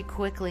say, she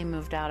quickly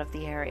moved out of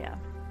the area.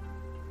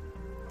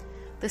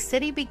 The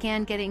city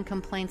began getting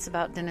complaints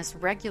about Dennis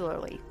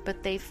regularly,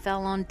 but they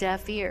fell on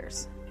deaf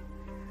ears.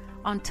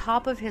 On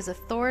top of his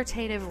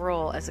authoritative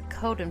role as a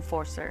code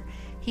enforcer,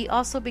 he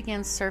also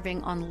began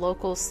serving on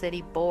local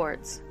city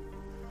boards.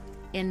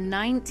 In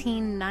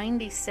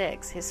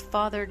 1996, his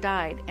father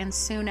died, and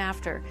soon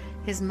after,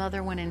 his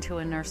mother went into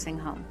a nursing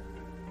home.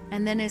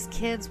 And then his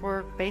kids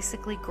were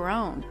basically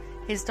grown.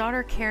 His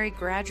daughter Carrie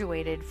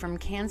graduated from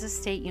Kansas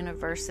State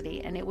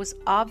University, and it was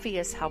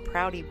obvious how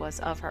proud he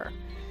was of her.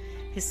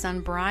 His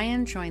son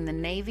Brian joined the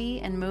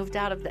Navy and moved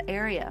out of the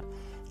area.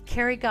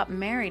 Carrie got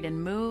married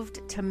and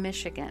moved to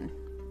Michigan.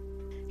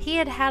 He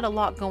had had a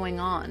lot going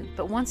on,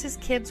 but once his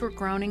kids were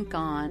grown and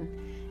gone,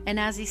 and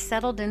as he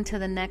settled into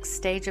the next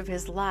stage of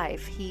his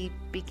life, he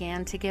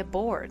began to get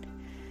bored.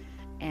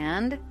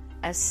 And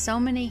as so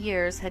many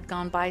years had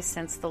gone by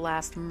since the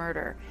last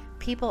murder,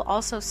 people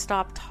also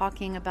stopped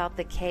talking about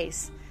the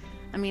case.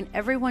 I mean,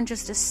 everyone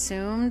just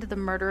assumed the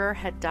murderer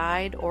had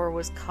died or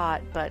was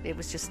caught, but it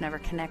was just never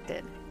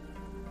connected.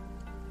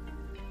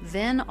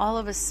 Then, all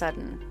of a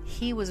sudden,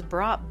 he was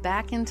brought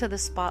back into the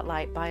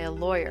spotlight by a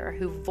lawyer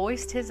who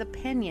voiced his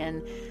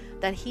opinion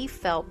that he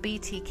felt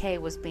BTK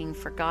was being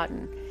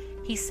forgotten.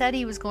 He said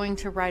he was going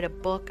to write a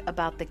book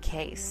about the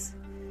case.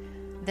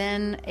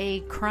 Then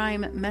a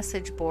crime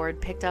message board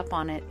picked up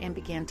on it and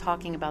began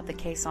talking about the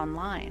case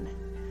online.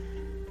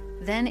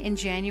 Then in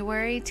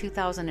January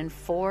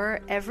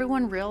 2004,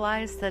 everyone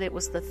realized that it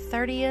was the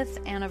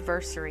 30th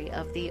anniversary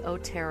of the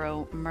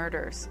Otero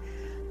murders.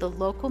 The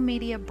local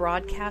media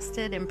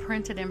broadcasted and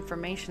printed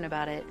information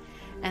about it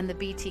and the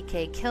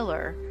BTK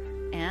killer,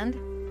 and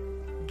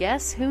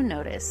guess who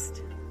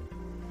noticed?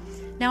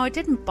 Now, it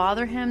didn't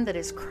bother him that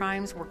his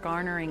crimes were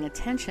garnering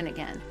attention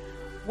again.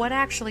 What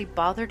actually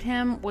bothered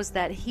him was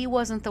that he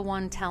wasn't the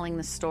one telling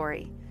the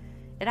story.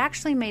 It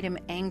actually made him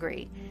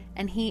angry,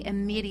 and he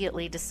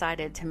immediately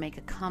decided to make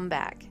a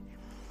comeback.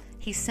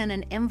 He sent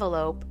an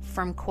envelope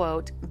from,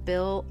 quote,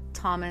 Bill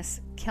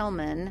Thomas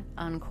Kilman,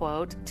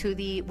 unquote, to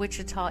the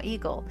Wichita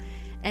Eagle,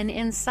 and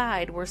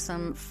inside were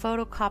some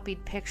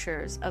photocopied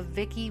pictures of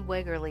Vicki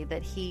Wegerle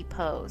that he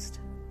posed.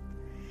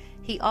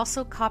 He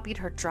also copied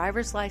her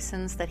driver's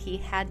license that he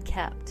had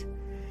kept.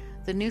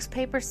 The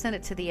newspaper sent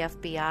it to the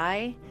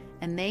FBI,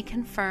 and they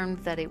confirmed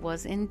that it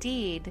was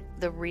indeed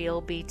the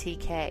real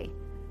BTK.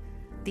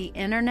 The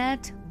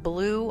internet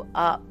blew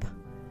up.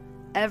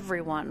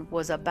 Everyone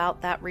was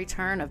about that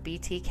return of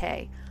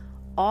BTK.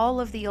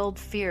 All of the old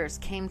fears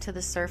came to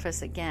the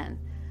surface again.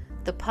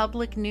 The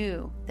public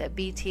knew that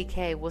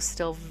BTK was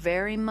still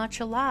very much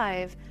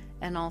alive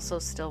and also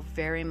still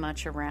very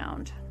much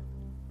around.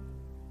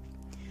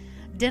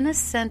 Dennis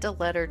sent a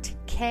letter to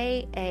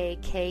KAKE-TV,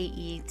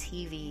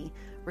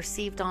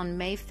 received on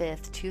May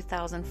 5th,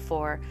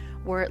 2004,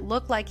 where it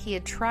looked like he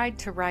had tried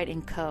to write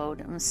in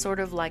code, sort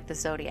of like the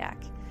Zodiac.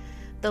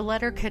 The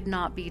letter could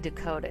not be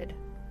decoded.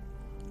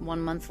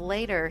 1 month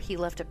later, he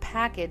left a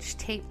package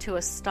taped to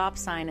a stop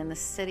sign in the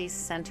city's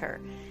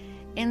center.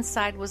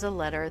 Inside was a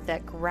letter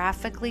that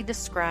graphically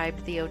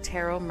described the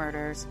Otero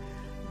murders,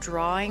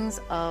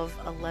 drawings of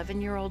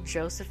 11-year-old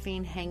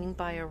Josephine hanging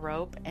by a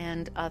rope,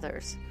 and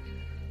others.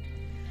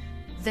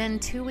 Then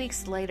 2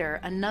 weeks later,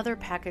 another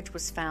package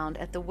was found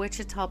at the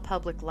Wichita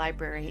Public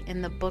Library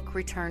in the book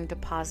return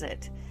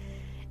deposit.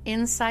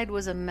 Inside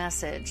was a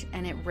message,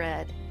 and it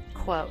read,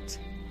 quote,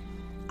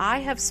 "I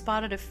have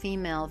spotted a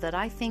female that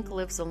I think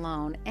lives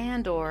alone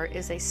and/or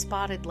is a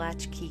spotted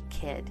latchkey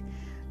kid.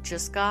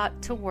 Just got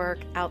to work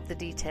out the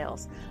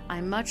details.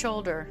 I'm much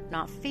older,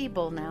 not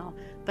feeble now,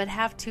 but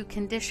have to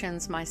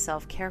conditions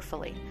myself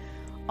carefully.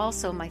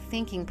 Also, my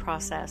thinking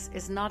process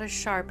is not as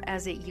sharp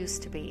as it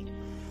used to be.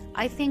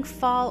 I think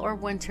fall or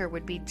winter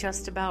would be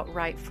just about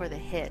right for the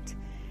hit.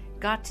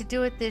 Got to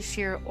do it this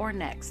year or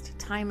next.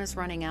 Time is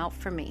running out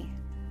for me."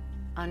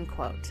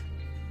 Unquote.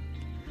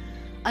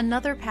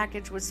 Another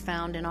package was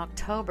found in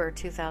October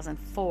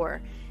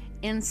 2004.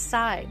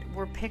 Inside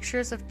were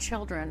pictures of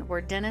children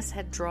where Dennis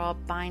had drawn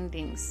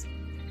bindings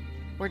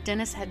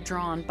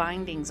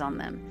on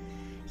them.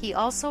 He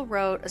also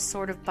wrote a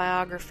sort of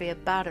biography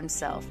about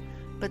himself,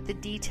 but the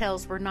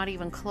details were not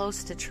even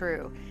close to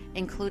true,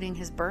 including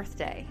his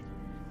birthday.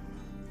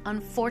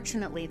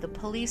 Unfortunately, the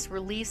police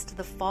released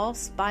the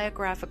false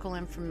biographical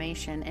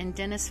information, and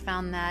Dennis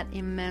found that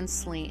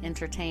immensely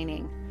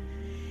entertaining.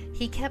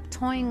 He kept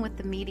toying with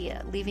the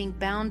media, leaving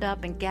bound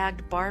up and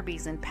gagged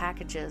Barbies in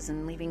packages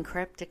and leaving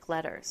cryptic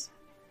letters.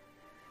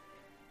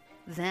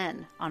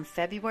 Then, on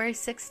February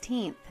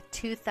 16th,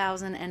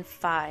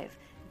 2005,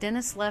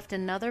 Dennis left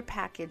another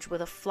package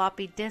with a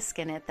floppy disk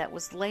in it that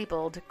was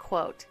labeled,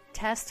 quote,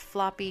 "Test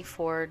floppy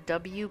for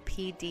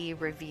WPD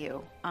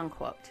review,"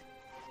 unquote.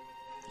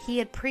 He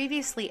had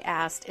previously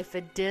asked if a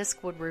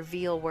disc would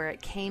reveal where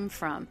it came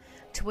from,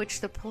 to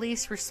which the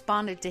police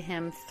responded to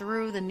him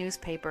through the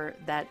newspaper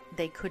that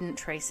they couldn't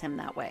trace him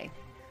that way.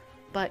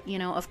 But,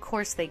 of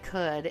course they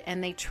could,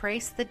 and they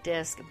traced the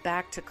disc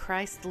back to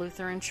Christ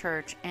Lutheran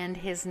Church and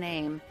his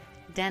name,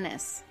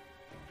 Dennis.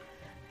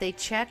 They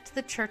checked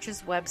the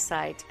church's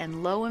website,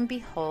 and lo and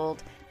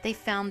behold, they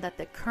found that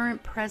the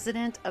current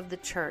president of the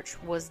church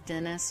was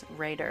Dennis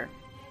Rader.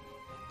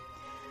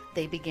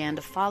 They began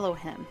to follow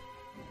him.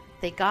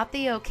 They got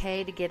the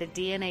okay to get a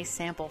DNA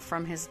sample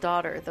from his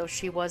daughter, though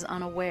she was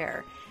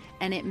unaware,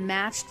 and it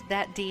matched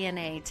that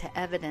DNA to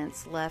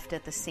evidence left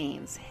at the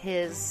scenes,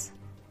 his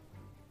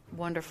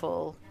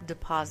wonderful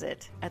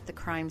deposit at the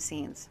crime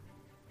scenes.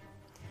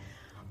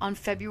 On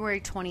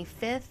February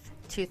 25th,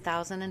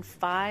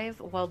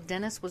 2005, while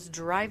Dennis was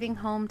driving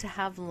home to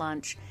have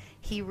lunch,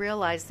 he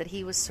realized that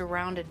he was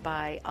surrounded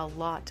by a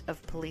lot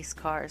of police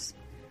cars.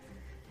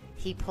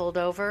 He pulled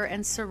over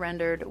and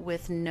surrendered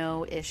with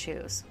no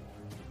issues.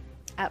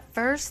 At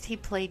first, he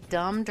played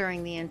dumb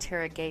during the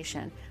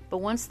interrogation, but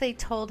once they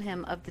told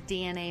him of the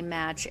DNA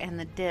match and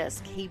the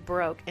disc, he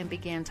broke and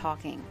began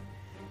talking.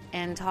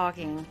 And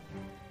talking.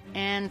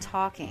 And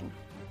talking.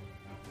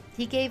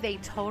 He gave a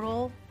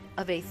total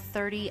of a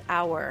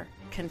 30-hour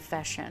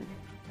confession.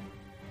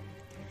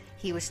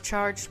 He was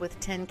charged with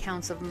 10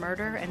 counts of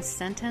murder and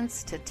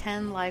sentenced to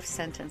 10 life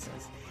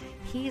sentences.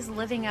 He's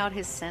living out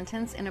his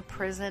sentence in a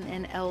prison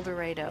in El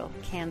Dorado,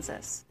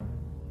 Kansas.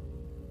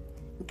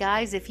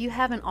 Guys, if you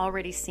haven't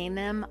already seen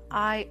them,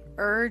 I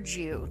urge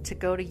you to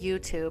go to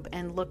YouTube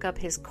and look up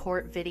his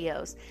court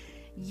videos.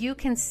 You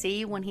can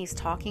see when he's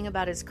talking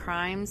about his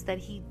crimes that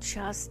he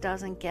just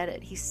doesn't get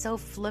it. He's so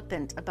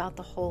flippant about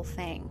the whole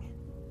thing.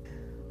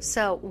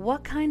 So,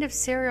 what kind of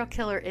serial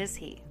killer is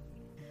he?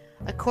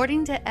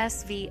 According to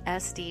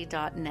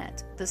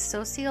SVSD.net, the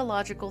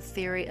sociological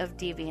theory of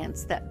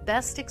deviance that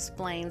best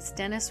explains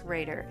Dennis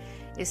Rader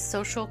is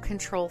social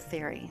control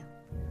theory.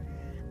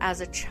 As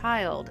a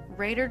child,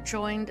 Rader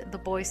joined the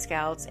Boy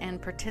Scouts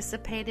and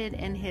participated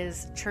in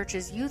his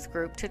church's youth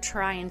group to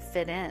try and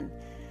fit in.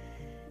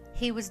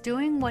 He was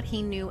doing what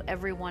he knew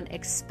everyone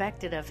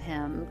expected of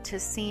him to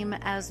seem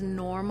as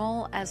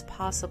normal as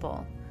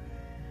possible.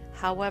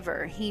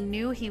 However, he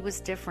knew he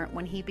was different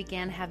when he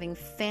began having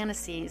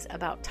fantasies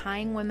about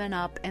tying women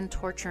up and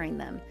torturing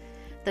them,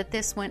 that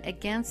this went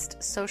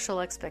against social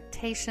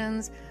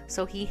expectations,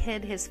 so he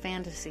hid his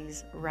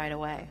fantasies right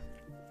away.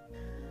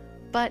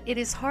 But it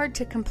is hard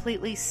to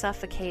completely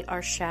suffocate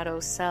our shadow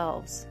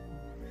selves.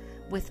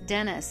 With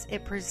Dennis,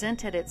 it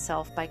presented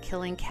itself by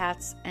killing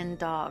cats and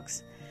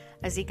dogs.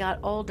 As he got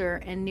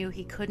older and knew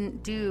he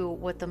couldn't do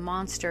what the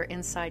monster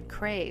inside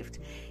craved,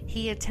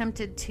 he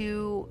attempted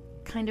to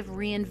kind of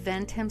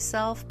reinvent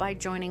himself by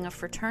joining a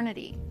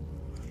fraternity.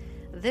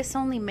 This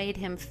only made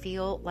him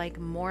feel like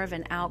more of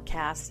an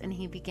outcast, and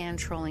he began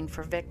trolling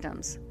for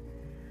victims.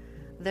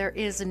 There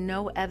is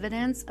no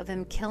evidence of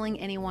him killing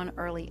anyone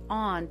early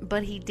on,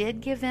 but he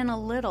did give in a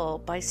little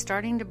by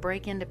starting to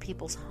break into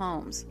people's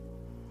homes.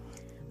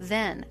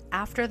 Then,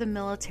 after the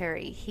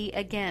military, he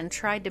again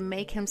tried to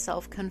make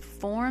himself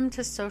conform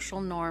to social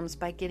norms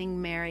by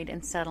getting married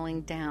and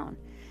settling down.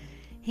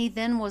 He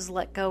then was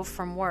let go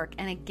from work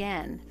and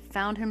again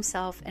found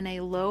himself in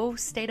a low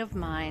state of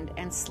mind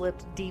and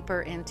slipped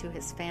deeper into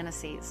his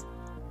fantasies.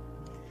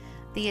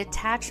 The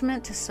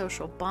attachment to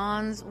social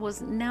bonds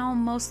was now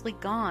mostly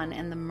gone,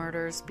 and the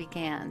murders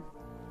began.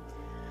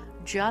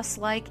 Just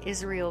like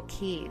Israel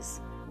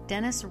Keyes,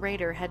 Dennis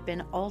Rader had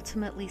been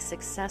ultimately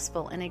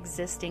successful in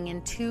existing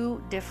in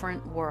two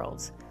different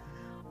worlds.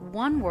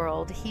 one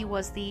world, he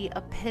was the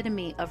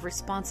epitome of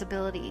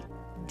responsibility,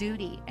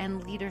 duty,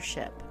 and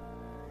leadership.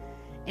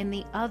 In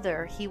the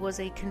other, he was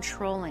a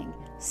controlling,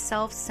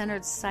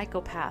 self-centered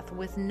psychopath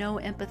with no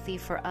empathy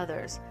for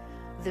others,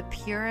 the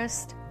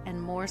purest and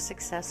more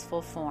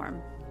successful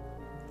form.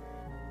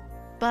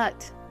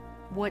 But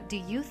what do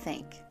you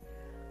think?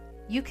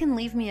 You can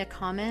leave me a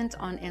comment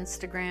on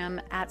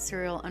Instagram at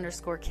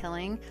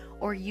serial_killing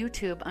or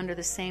YouTube under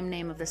the same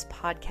name of this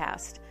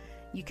podcast.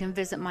 You can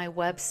visit my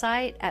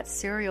website at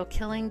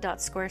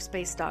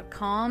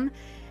serialkilling.squarespace.com,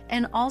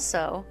 and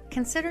also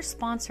consider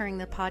sponsoring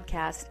the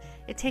podcast.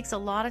 It takes a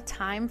lot of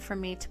time for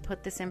me to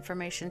put this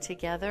information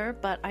together,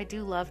 but I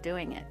do love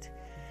doing it.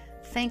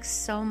 Thanks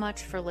so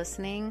much for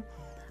listening.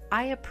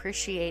 I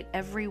appreciate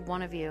every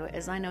one of you,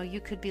 as I know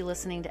you could be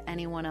listening to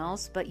anyone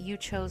else, but you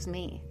chose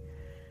me.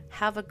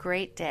 Have a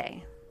great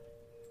day.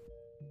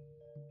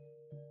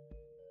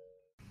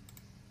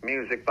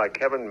 Music by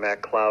Kevin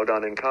MacLeod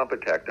on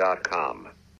Incompetech.com.